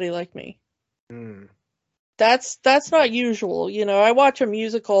somebody like me. Mm. That's not usual. I watch a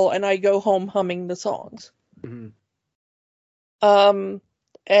musical and I go home humming the songs. Mm-hmm.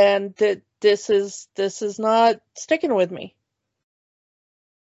 And this is not sticking with me.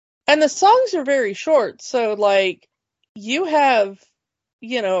 And the songs are very short, so like you have,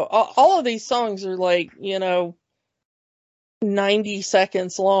 all of these songs are like, 90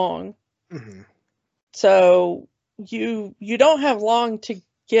 seconds long. Mm-hmm. So you don't have long to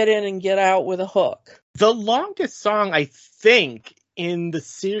get in and get out with a hook. The longest song, I think, in the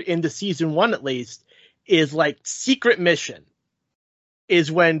season 1 at least, is like Secret Mission.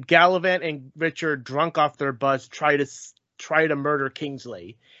 Is when Galavant and Richard, drunk off their bus, try to murder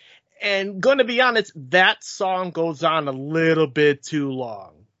Kingsley. And gonna be honest, that song goes on a little bit too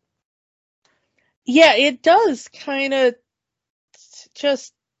long. Yeah, it does kind of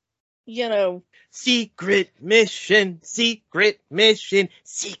just, Secret mission, secret mission,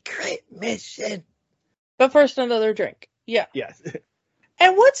 secret mission. But first, another drink. Yeah. Yes.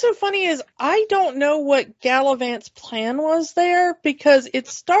 And what's so funny is I don't know what Galavant's plan was there, because it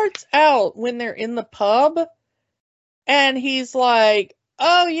starts out when they're in the pub and he's like,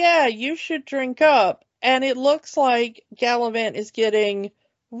 oh yeah, you should drink up. And it looks like Galavant is getting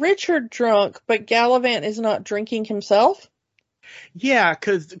Richard drunk, but Galavant is not drinking himself. Yeah,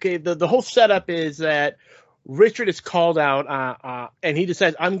 because the whole setup is that Richard is called out and he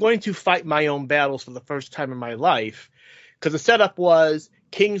decides, I'm going to fight my own battles for the first time in my life. Because the setup was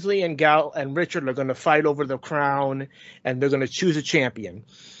Kingsley and Richard are going to fight over the crown, and they're going to choose a champion.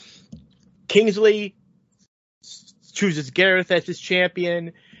 Kingsley chooses Gareth as his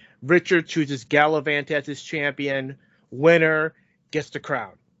champion. Richard chooses Galavant as his champion. Winner gets the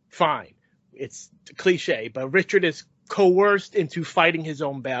crown. Fine. It's a cliche, but Richard is coerced into fighting his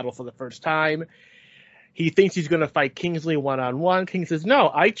own battle for the first time. He thinks he's going to fight Kingsley one-on-one. King says, no,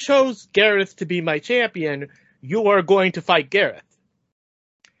 I chose Gareth to be my champion. You are going to fight Gareth.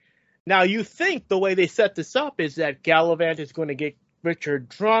 Now, you think the way they set this up is that Galavant is going to get Richard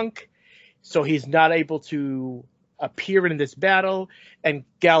drunk, so he's not able to appear in this battle, and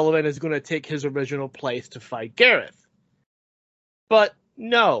Galavant is going to take his original place to fight Gareth. But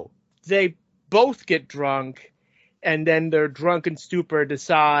no, they both get drunk, and then their drunken stupor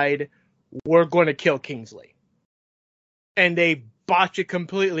decide, we're going to kill Kingsley. And they botch it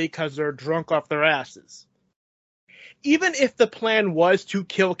completely because they're drunk off their asses. Even if the plan was to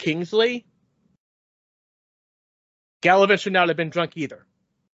kill Kingsley, Galavant should not have been drunk either.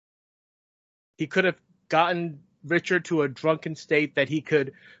 He could have gotten Richard to a drunken state that he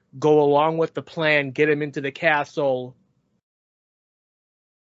could go along with the plan, get him into the castle,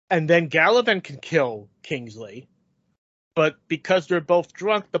 and then Galavant can kill Kingsley. But because they're both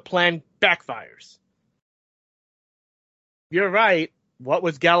drunk, the plan backfires. You're right. What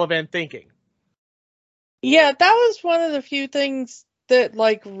was Galavant thinking? Yeah, that was one of the few things that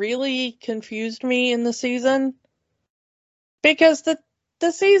like really confused me in the season. Because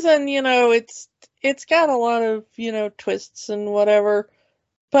the season, it's got a lot of, twists and whatever,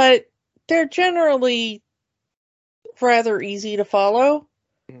 but they're generally rather easy to follow.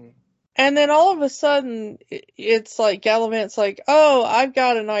 Mm. And then all of a sudden, it's like Galavant's like, oh, I've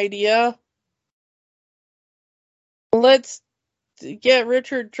got an idea. Let's get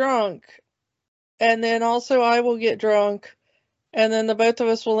Richard drunk. And then also I will get drunk. And then the both of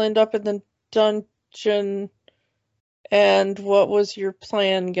us will end up in the dungeon. And what was your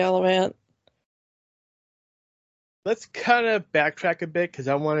plan, Galavant? Let's kind of backtrack a bit, because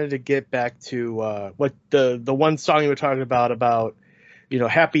I wanted to get back to what the one song you were talking about,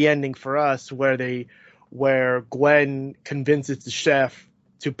 happy ending for us, where Gwen convinces the chef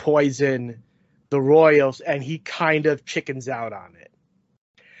to poison the royals, and he kind of chickens out on it.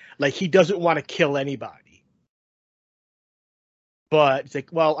 Like, he doesn't want to kill anybody. But it's like,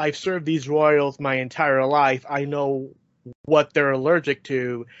 well, I've served these royals my entire life. I know what they're allergic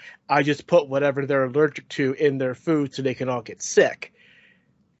to. I just put whatever they're allergic to in their food so they can all get sick.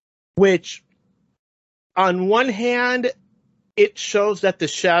 Which, on one hand, it shows that the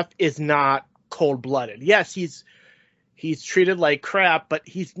chef is not cold-blooded. Yes, he's treated like crap, but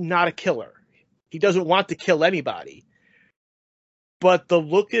he's not a killer. He doesn't want to kill anybody. But the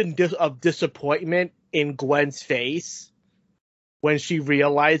look of disappointment in Gwen's face when she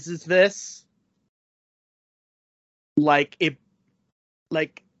realizes this, like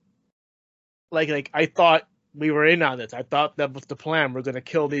I thought we were in on this. I thought that was the plan. We're going to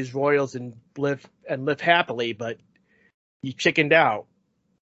kill these royals and live happily, but you chickened out.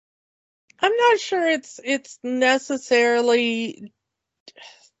 I'm not sure it's necessarily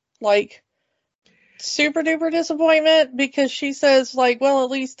like super duper disappointment, because she says, like, well,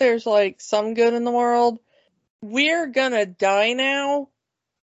 at least there's like some good in the world. We're gonna die now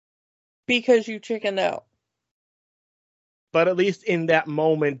because you chickened out. But at least in that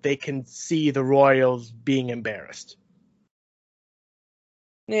moment, they can see the royals being embarrassed.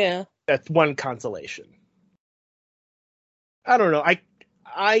 Yeah. That's one consolation. I don't know.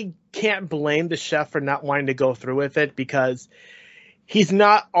 I can't blame the chef for not wanting to go through with it, because he's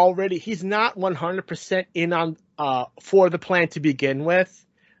not 100% in on for the plan to begin with,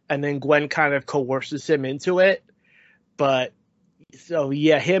 and then Gwen kind of coerces him into it. But so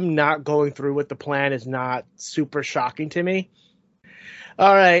yeah, him not going through with the plan is not super shocking to me.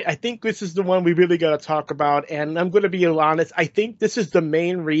 All right, I think this is the one we really got to talk about, and I'm going to be honest. I think this is the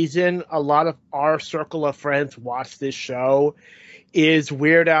main reason a lot of our circle of friends watch this show, is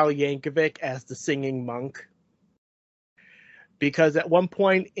Weird Al Yankovic as the singing monk. Because at one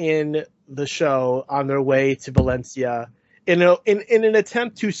point in the show, on their way to Valencia, in an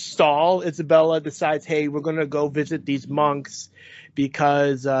attempt to stall, Isabella decides, hey, we're going to go visit these monks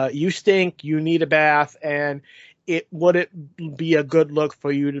because you stink, you need a bath, and it wouldn't be a good look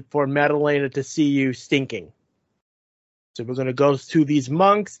for Madalena to see you stinking. So we're going to go to these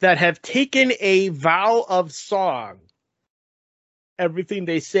monks that have taken a vow of song. Everything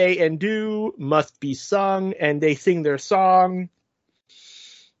they say and do must be sung, and they sing their song.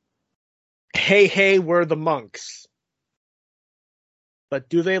 Hey, hey, we're the monks. But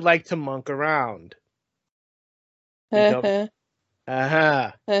do they like to monk around? Uh-huh.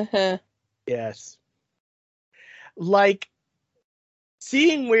 Uh-huh. Uh-huh. Yes. Like,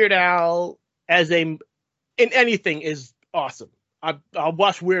 seeing Weird Al in anything is awesome. I'll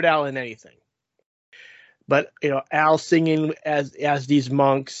watch Weird Al in anything. But, Al singing as these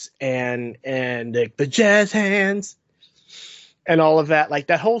monks and the jazz hands and all of that, like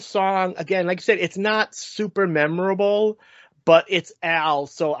that whole song, again, like I said, it's not super memorable, but it's Al,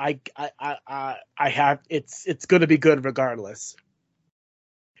 so I have it's going to be good regardless.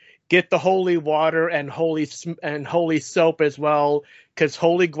 Get the holy water and holy soap as well, because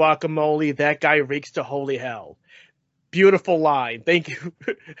holy guacamole, that guy reeks to holy hell. Beautiful line. Thank you.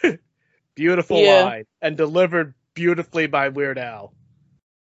 Beautiful line, and delivered beautifully by Weird Al.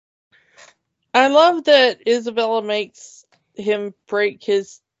 I love that Isabella makes him break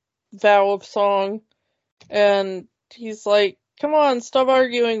his vow of song, and he's like, come on, stop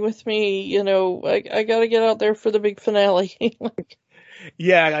arguing with me, I gotta get out there for the big finale.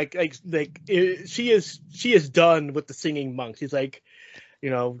 Yeah, she is done with the singing monks. He's like,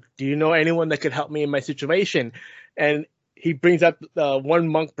 do you know anyone that could help me in my situation? And he brings out, one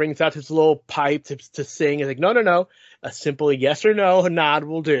monk brings out his little pipe to sing. He's like, no. A simple yes or no nod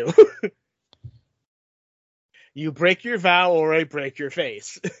will do. You break your vow or I break your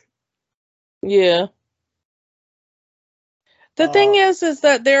face. Yeah. The thing is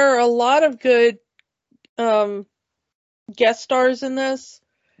that there are a lot of good guest stars in this,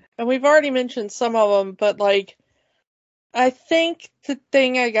 and we've already mentioned some of them, but I think the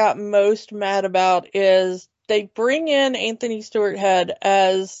thing I got most mad about is they bring in Anthony Stewart Head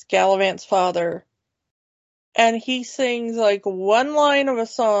as Galavant's father, and he sings one line of a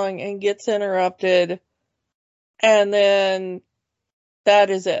song and gets interrupted, and then that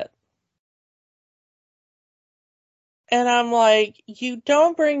is it. And I'm like, you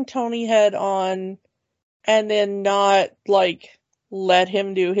don't bring Tony Head on and then not let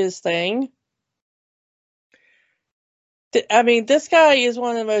him do his thing. I mean, this guy is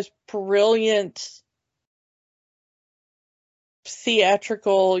one of the most brilliant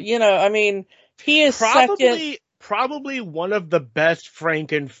theatrical, he is probably one of the best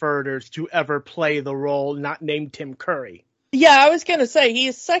Frankenfurters to ever play the role, not named Tim Curry. Yeah, I was gonna say he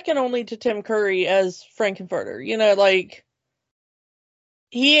is second only to Tim Curry as Frankenfurter. You know, like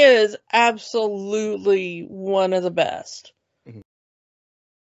he is absolutely one of the best. Mhm.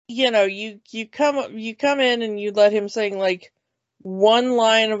 You know, you come in and you let him sing like one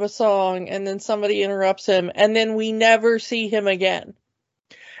line of a song, and then somebody interrupts him, and then we never see him again.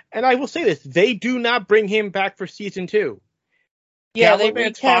 And I will say this, they do not bring him back for season 2. Yeah, they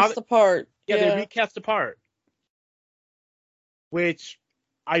Galavant's recast the part. yeah, they Yeah. recast the part. Which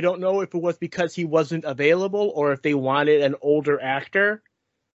I don't know if it was because he wasn't available or if they wanted an older actor.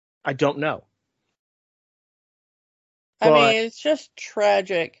 I don't know. I But mean, it's just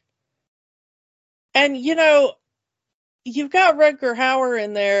tragic. And you know, you've got Rutger Hauer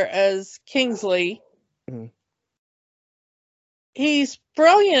in there as Kingsley. Mhm. He's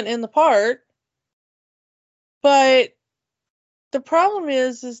brilliant in the part, but the problem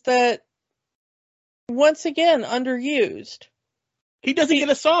is that once again underused. he doesn't get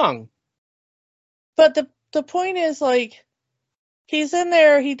a song. But the point is, like, he's in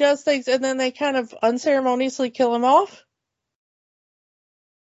there, he does things, and then they kind of unceremoniously kill him off.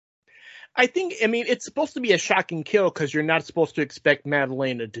 I mean, it's supposed to be a shocking kill because you're not supposed to expect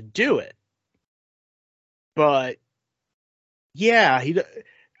Madalena to do it. But yeah,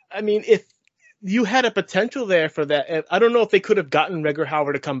 I mean, if you had a potential there for that, I don't know if they could have gotten Rutger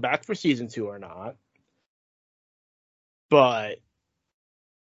Hauer to come back for season 2 or not. But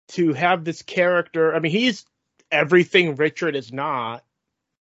to have this character, I mean, he's everything Richard is not.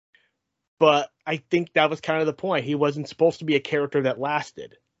 But I think that was kind of the point. He wasn't supposed to be a character that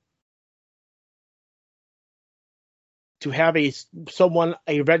lasted. To have a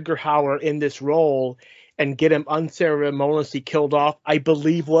Rutger Hauer in this role and get him unceremoniously killed off, I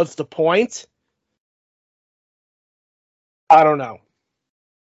believe was the point. I don't know.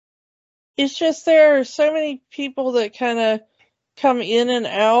 It's just there are so many people that kind of come in and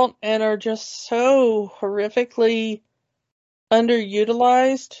out and are just so horrifically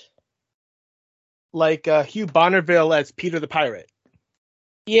underutilized. Like Hugh Bonneville as Peter the Pirate.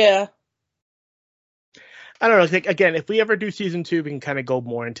 Yeah. I don't know. Like, again, if we ever do season 2, we can kind of go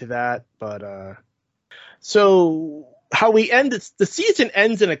more into that. But so how we end this, the season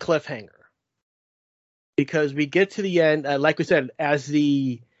ends in a cliffhanger because we get to the end, like we said, as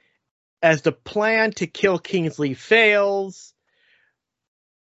the plan to kill Kingsley fails,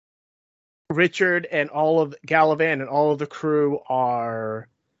 Richard and all of Galavant and all of the crew are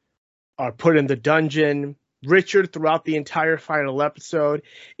put in the dungeon. Richard, throughout the entire final episode,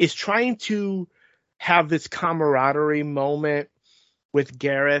 is trying to have this camaraderie moment with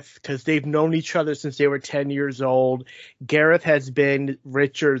Gareth because they've known each other since they were 10 years old. Gareth has been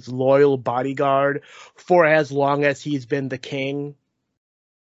Richard's loyal bodyguard for as long as he's been the king.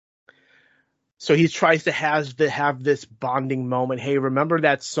 So he tries to have this bonding moment. Hey, remember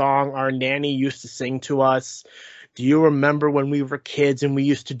that song our nanny used to sing to us? Do you remember when we were kids and we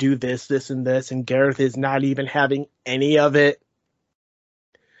used to do this, this, and this? And Gareth is not even having any of it.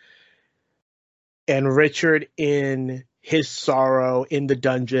 And Richard, in his sorrow in the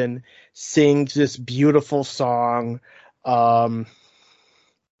dungeon, sings this beautiful song,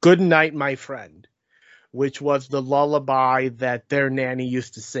 Good Night, My Friend, which was the lullaby that their nanny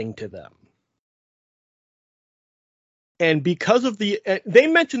used to sing to them. And because of they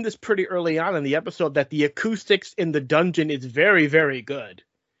mentioned this pretty early on in the episode that the acoustics in the dungeon is very, very good.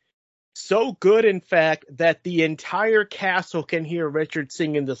 So good, in fact, that the entire castle can hear Richard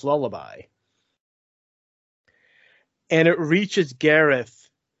singing this lullaby. And it reaches Gareth,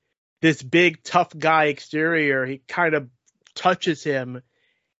 this big, tough guy exterior. He kind of touches him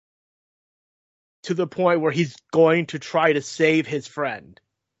to the point where he's going to try to save his friend.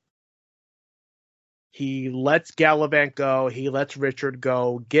 He lets Galavant go. He lets Richard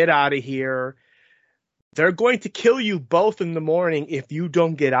go. Get out of here. They're going to kill you both in the morning if you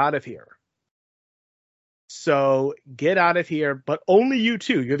don't get out of here. So get out of here, but only you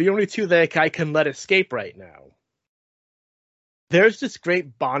two. You're the only two that I can let escape right now. There's this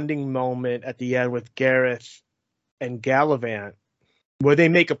great bonding moment at the end with Gareth and Galavant where they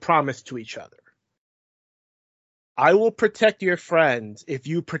make a promise to each other. I will protect your friends if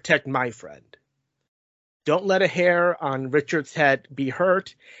you protect my friend. Don't let a hair on Richard's head be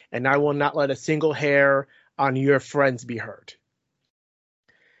hurt, and I will not let a single hair on your friends be hurt.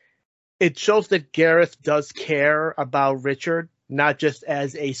 It shows that Gareth does care about Richard, not just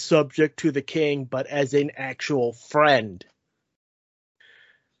as a subject to the king, but as an actual friend.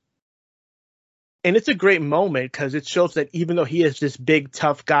 And it's a great moment because it shows that even though he is this big,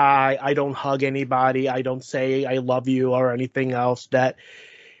 tough guy, I don't hug anybody, I don't say I love you or anything else, that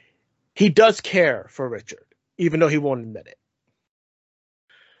he does care for Richard, even though he won't admit it.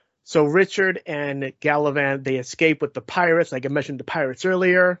 So Richard and Galavant, they escape with the pirates, like I mentioned the pirates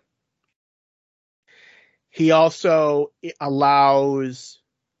earlier. He also allows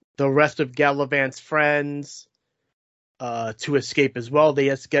the rest of Galavant's friends to escape as well. They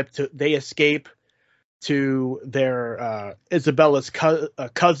escape to their Isabella's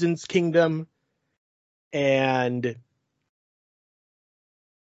cousin's kingdom, and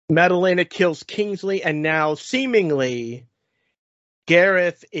Madalena kills Kingsley, and now seemingly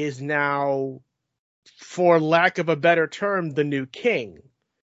Gareth is now, for lack of a better term, the new king,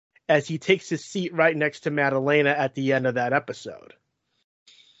 as he takes his seat right next to Madalena at the end of that episode.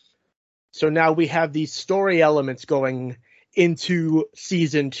 So now we have these story elements going into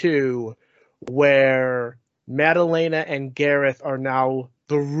season 2, where Madalena and Gareth are now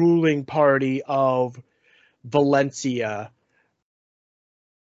the ruling party of Valencia.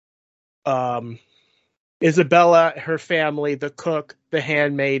 Isabella, her family, the cook, the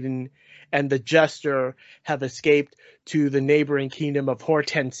handmaiden, and the jester have escaped to the neighboring kingdom of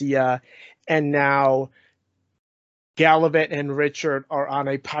Hortensia, and now Galavant and Richard are on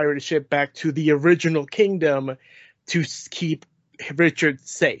a pirate ship back to the original kingdom to keep Richard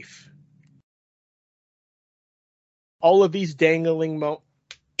safe. All of these dangling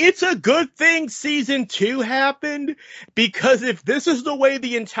It's a good thing season 2 happened, because if this is the way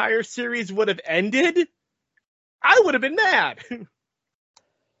the entire series would have ended, I would have been mad.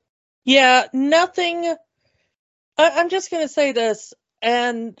 Yeah, nothing. I'm just going to say this,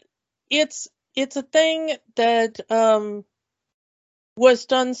 and it's a thing that was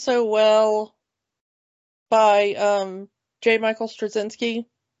done so well by J. Michael Straczynski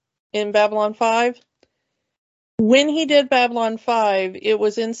in Babylon 5. When he did Babylon 5, it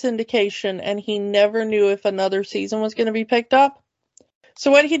was in syndication, and he never knew if another season was going to be picked up.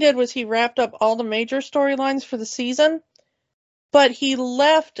 So what he did was he wrapped up all the major storylines for the season, but he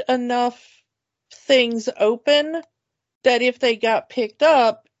left enough things open that if they got picked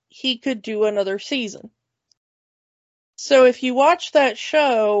up, he could do another season. So if you watch that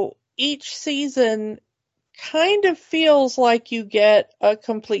show, each season kind of feels like you get a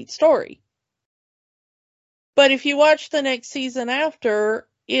complete story. But if you watch the next season after,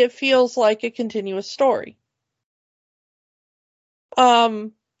 it feels like a continuous story.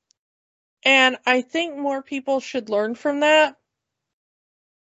 And I think more people should learn from that,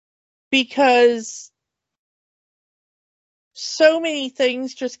 because so many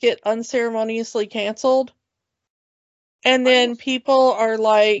things just get unceremoniously canceled. And then people are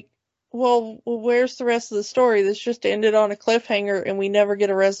like, well, where's the rest of the story? This just ended on a cliffhanger and we never get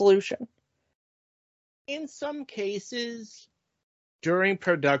a resolution. In some cases, during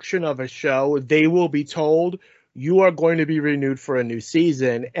production of a show, they will be told, you are going to be renewed for a new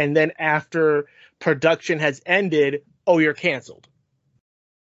season. And then after production has ended, oh, you're canceled.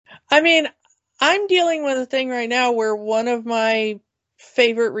 I mean, I'm dealing with a thing right now where one of my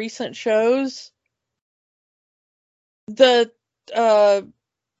favorite recent shows, the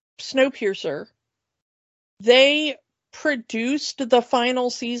Snowpiercer, they produced the final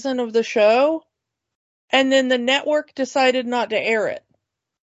season of the show, and then the network decided not to air it.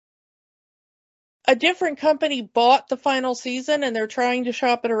 A different company bought the final season, and they're trying to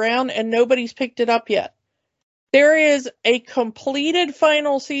shop it around, and nobody's picked it up yet. There is a completed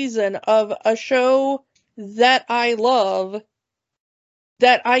final season of a show that I love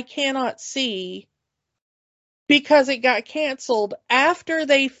that I cannot see because it got canceled after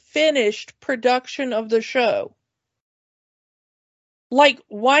they finished production of the show. Like,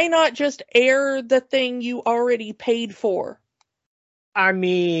 why not just air the thing you already paid for? I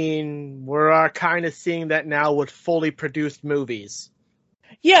mean, we're kind of seeing that now with fully produced movies.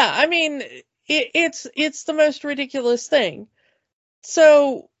 Yeah, I mean, it's the most ridiculous thing.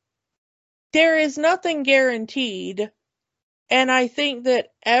 So, there is nothing guaranteed, and I think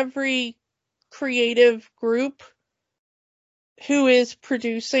that every creative group who is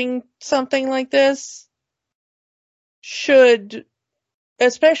producing something like this should,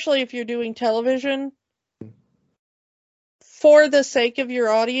 especially if you're doing television, for the sake of your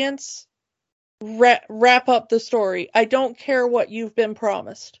audience, wrap up the story. I don't care what you've been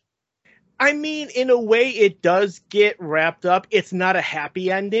promised. I mean, in a way, it does get wrapped up. It's not a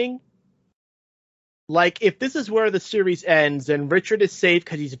happy ending. Like, if this is where the series ends, and Richard is safe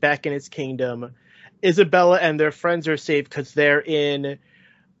because he's back in his kingdom, Isabella and their friends are safe because they're in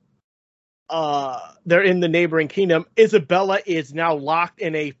the neighboring kingdom. Isabella is now locked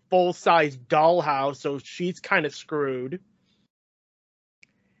in a full-size dollhouse, so she's kind of screwed.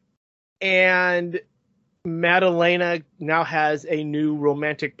 And Madalena now has a new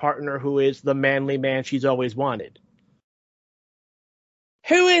romantic partner who is the manly man she's always wanted.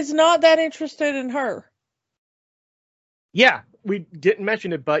 who is not that interested in her. Yeah, we didn't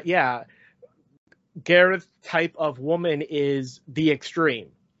mention it, but yeah, Gareth's type of woman is the extreme.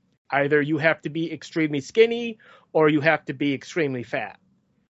 Either you have to be extremely skinny or you have to be extremely fat.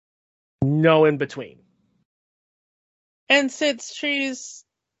 No in between. And since she's,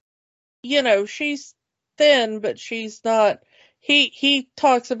 she's thin, but she's not, he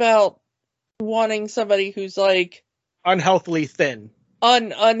talks about wanting somebody who's like Unhealthily thin.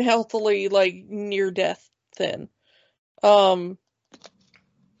 unhealthily, like near death thin.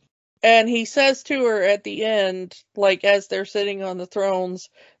 And he says to her at the end, like as they're sitting on the thrones,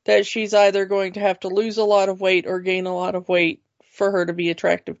 that she's either going to have to lose a lot of weight or gain a lot of weight for her to be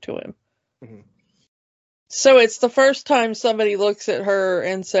attractive to him. Mm-hmm. So it's the first time somebody looks at her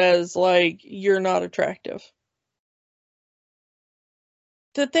and says, like, you're not attractive.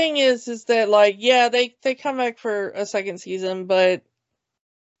 The thing is that, like, yeah, they come back for a second season, but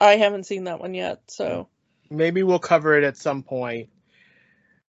I haven't seen that one yet, so. Maybe we'll cover it at some point.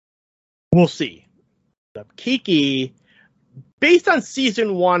 We'll see. Kiki, based on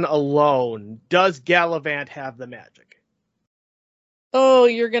season 1 alone, does Galavant have the magic? Oh,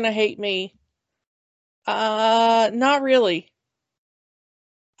 you're gonna hate me. Not really.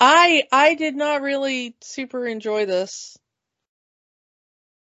 I did not really super enjoy this.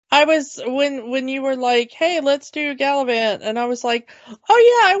 I was, when you were like, hey, let's do Galavant, and I was like,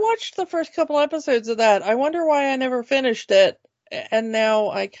 oh yeah, I watched the first couple episodes of that. I wonder why I never finished it. And now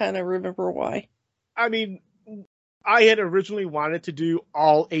I kind of remember why. I mean, I had originally wanted to do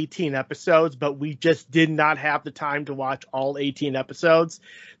all 18 episodes, but we just did not have the time to watch all 18 episodes.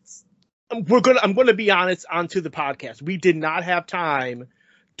 I'm going to be honest onto the podcast. We did not have time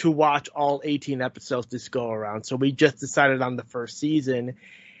to watch all 18 episodes this go around. So we just decided on the first season.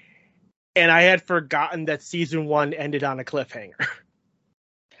 And I had forgotten that season 1 ended on a cliffhanger.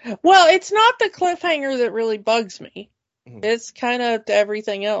 Well, it's not the cliffhanger that really bugs me. Mm-hmm. It's kind of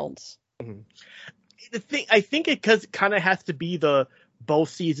everything else. Mm-hmm. I think it kind of has to be the both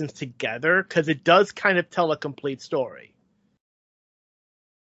seasons together, because it does kind of tell a complete story.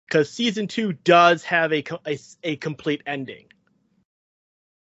 Because season 2 does have a complete ending.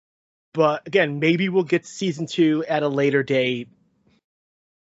 But again, maybe we'll get to season 2 at a later date.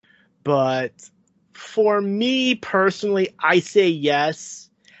 But for me personally, I say yes.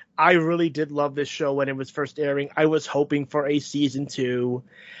 I really did love this show when it was first airing. I was hoping for a season 2.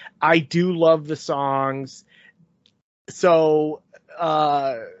 I do love the songs. So,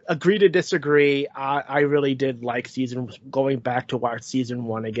 agree to disagree. I really did like going back to watch season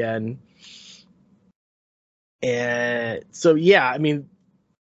 1 again. And so, yeah, I mean,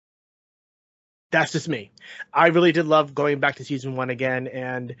 that's just me. I really did love going back to season 1 again,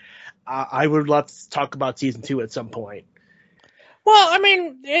 and I would love to talk about season 2 at some point. Well, I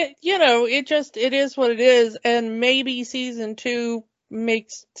mean, it is what it is, and maybe season 2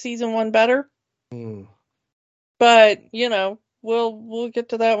 makes season 1 better. Mm. But, we'll get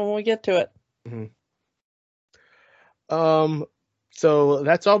to that when we get to it. Mm-hmm. So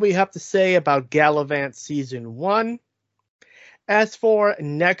that's all we have to say about Galavant season 1. As for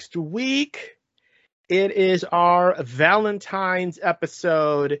next week, it is our Valentine's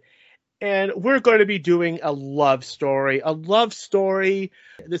episode. And we're going to be doing a love story. A love story.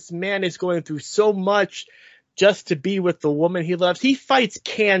 This man is going through so much just to be with the woman he loves. He fights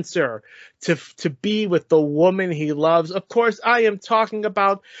cancer to be with the woman he loves. Of course, I am talking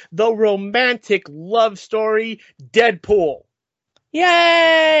about the romantic love story, Deadpool.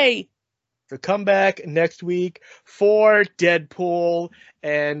 Yay! So come back next week for Deadpool,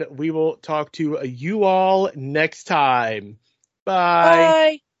 and we will talk to you all next time. Bye.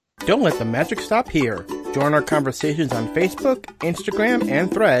 Bye. Don't let the magic stop here. Join our conversations on Facebook, Instagram,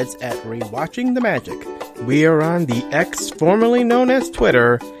 and Threads at Rewatching the Magic. We are on the X, formerly known as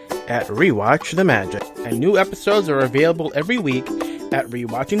Twitter, at Rewatch the Magic. And new episodes are available every week at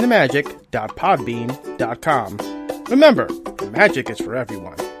rewatchingthemagic.podbean.com. Remember, the magic is for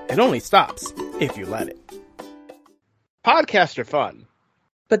everyone. It only stops if you let it. Podcasts are fun.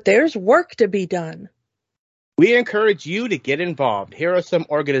 But there's work to be done. We encourage you to get involved. Here are some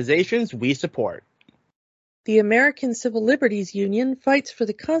organizations we support. The American Civil Liberties Union fights for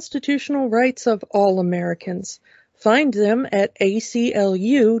the constitutional rights of all Americans. Find them at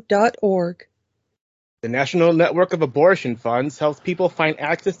aclu.org. The National Network of Abortion Funds helps people find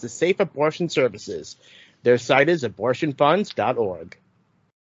access to safe abortion services. Their site is abortionfunds.org.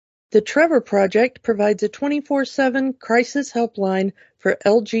 The Trevor Project provides a 24/7 crisis helpline for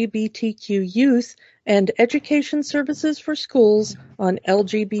LGBTQ youth and education services for schools on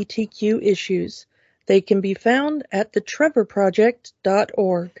LGBTQ issues. They can be found at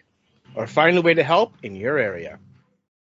thetrevorproject.org. Or find a way to help in your area.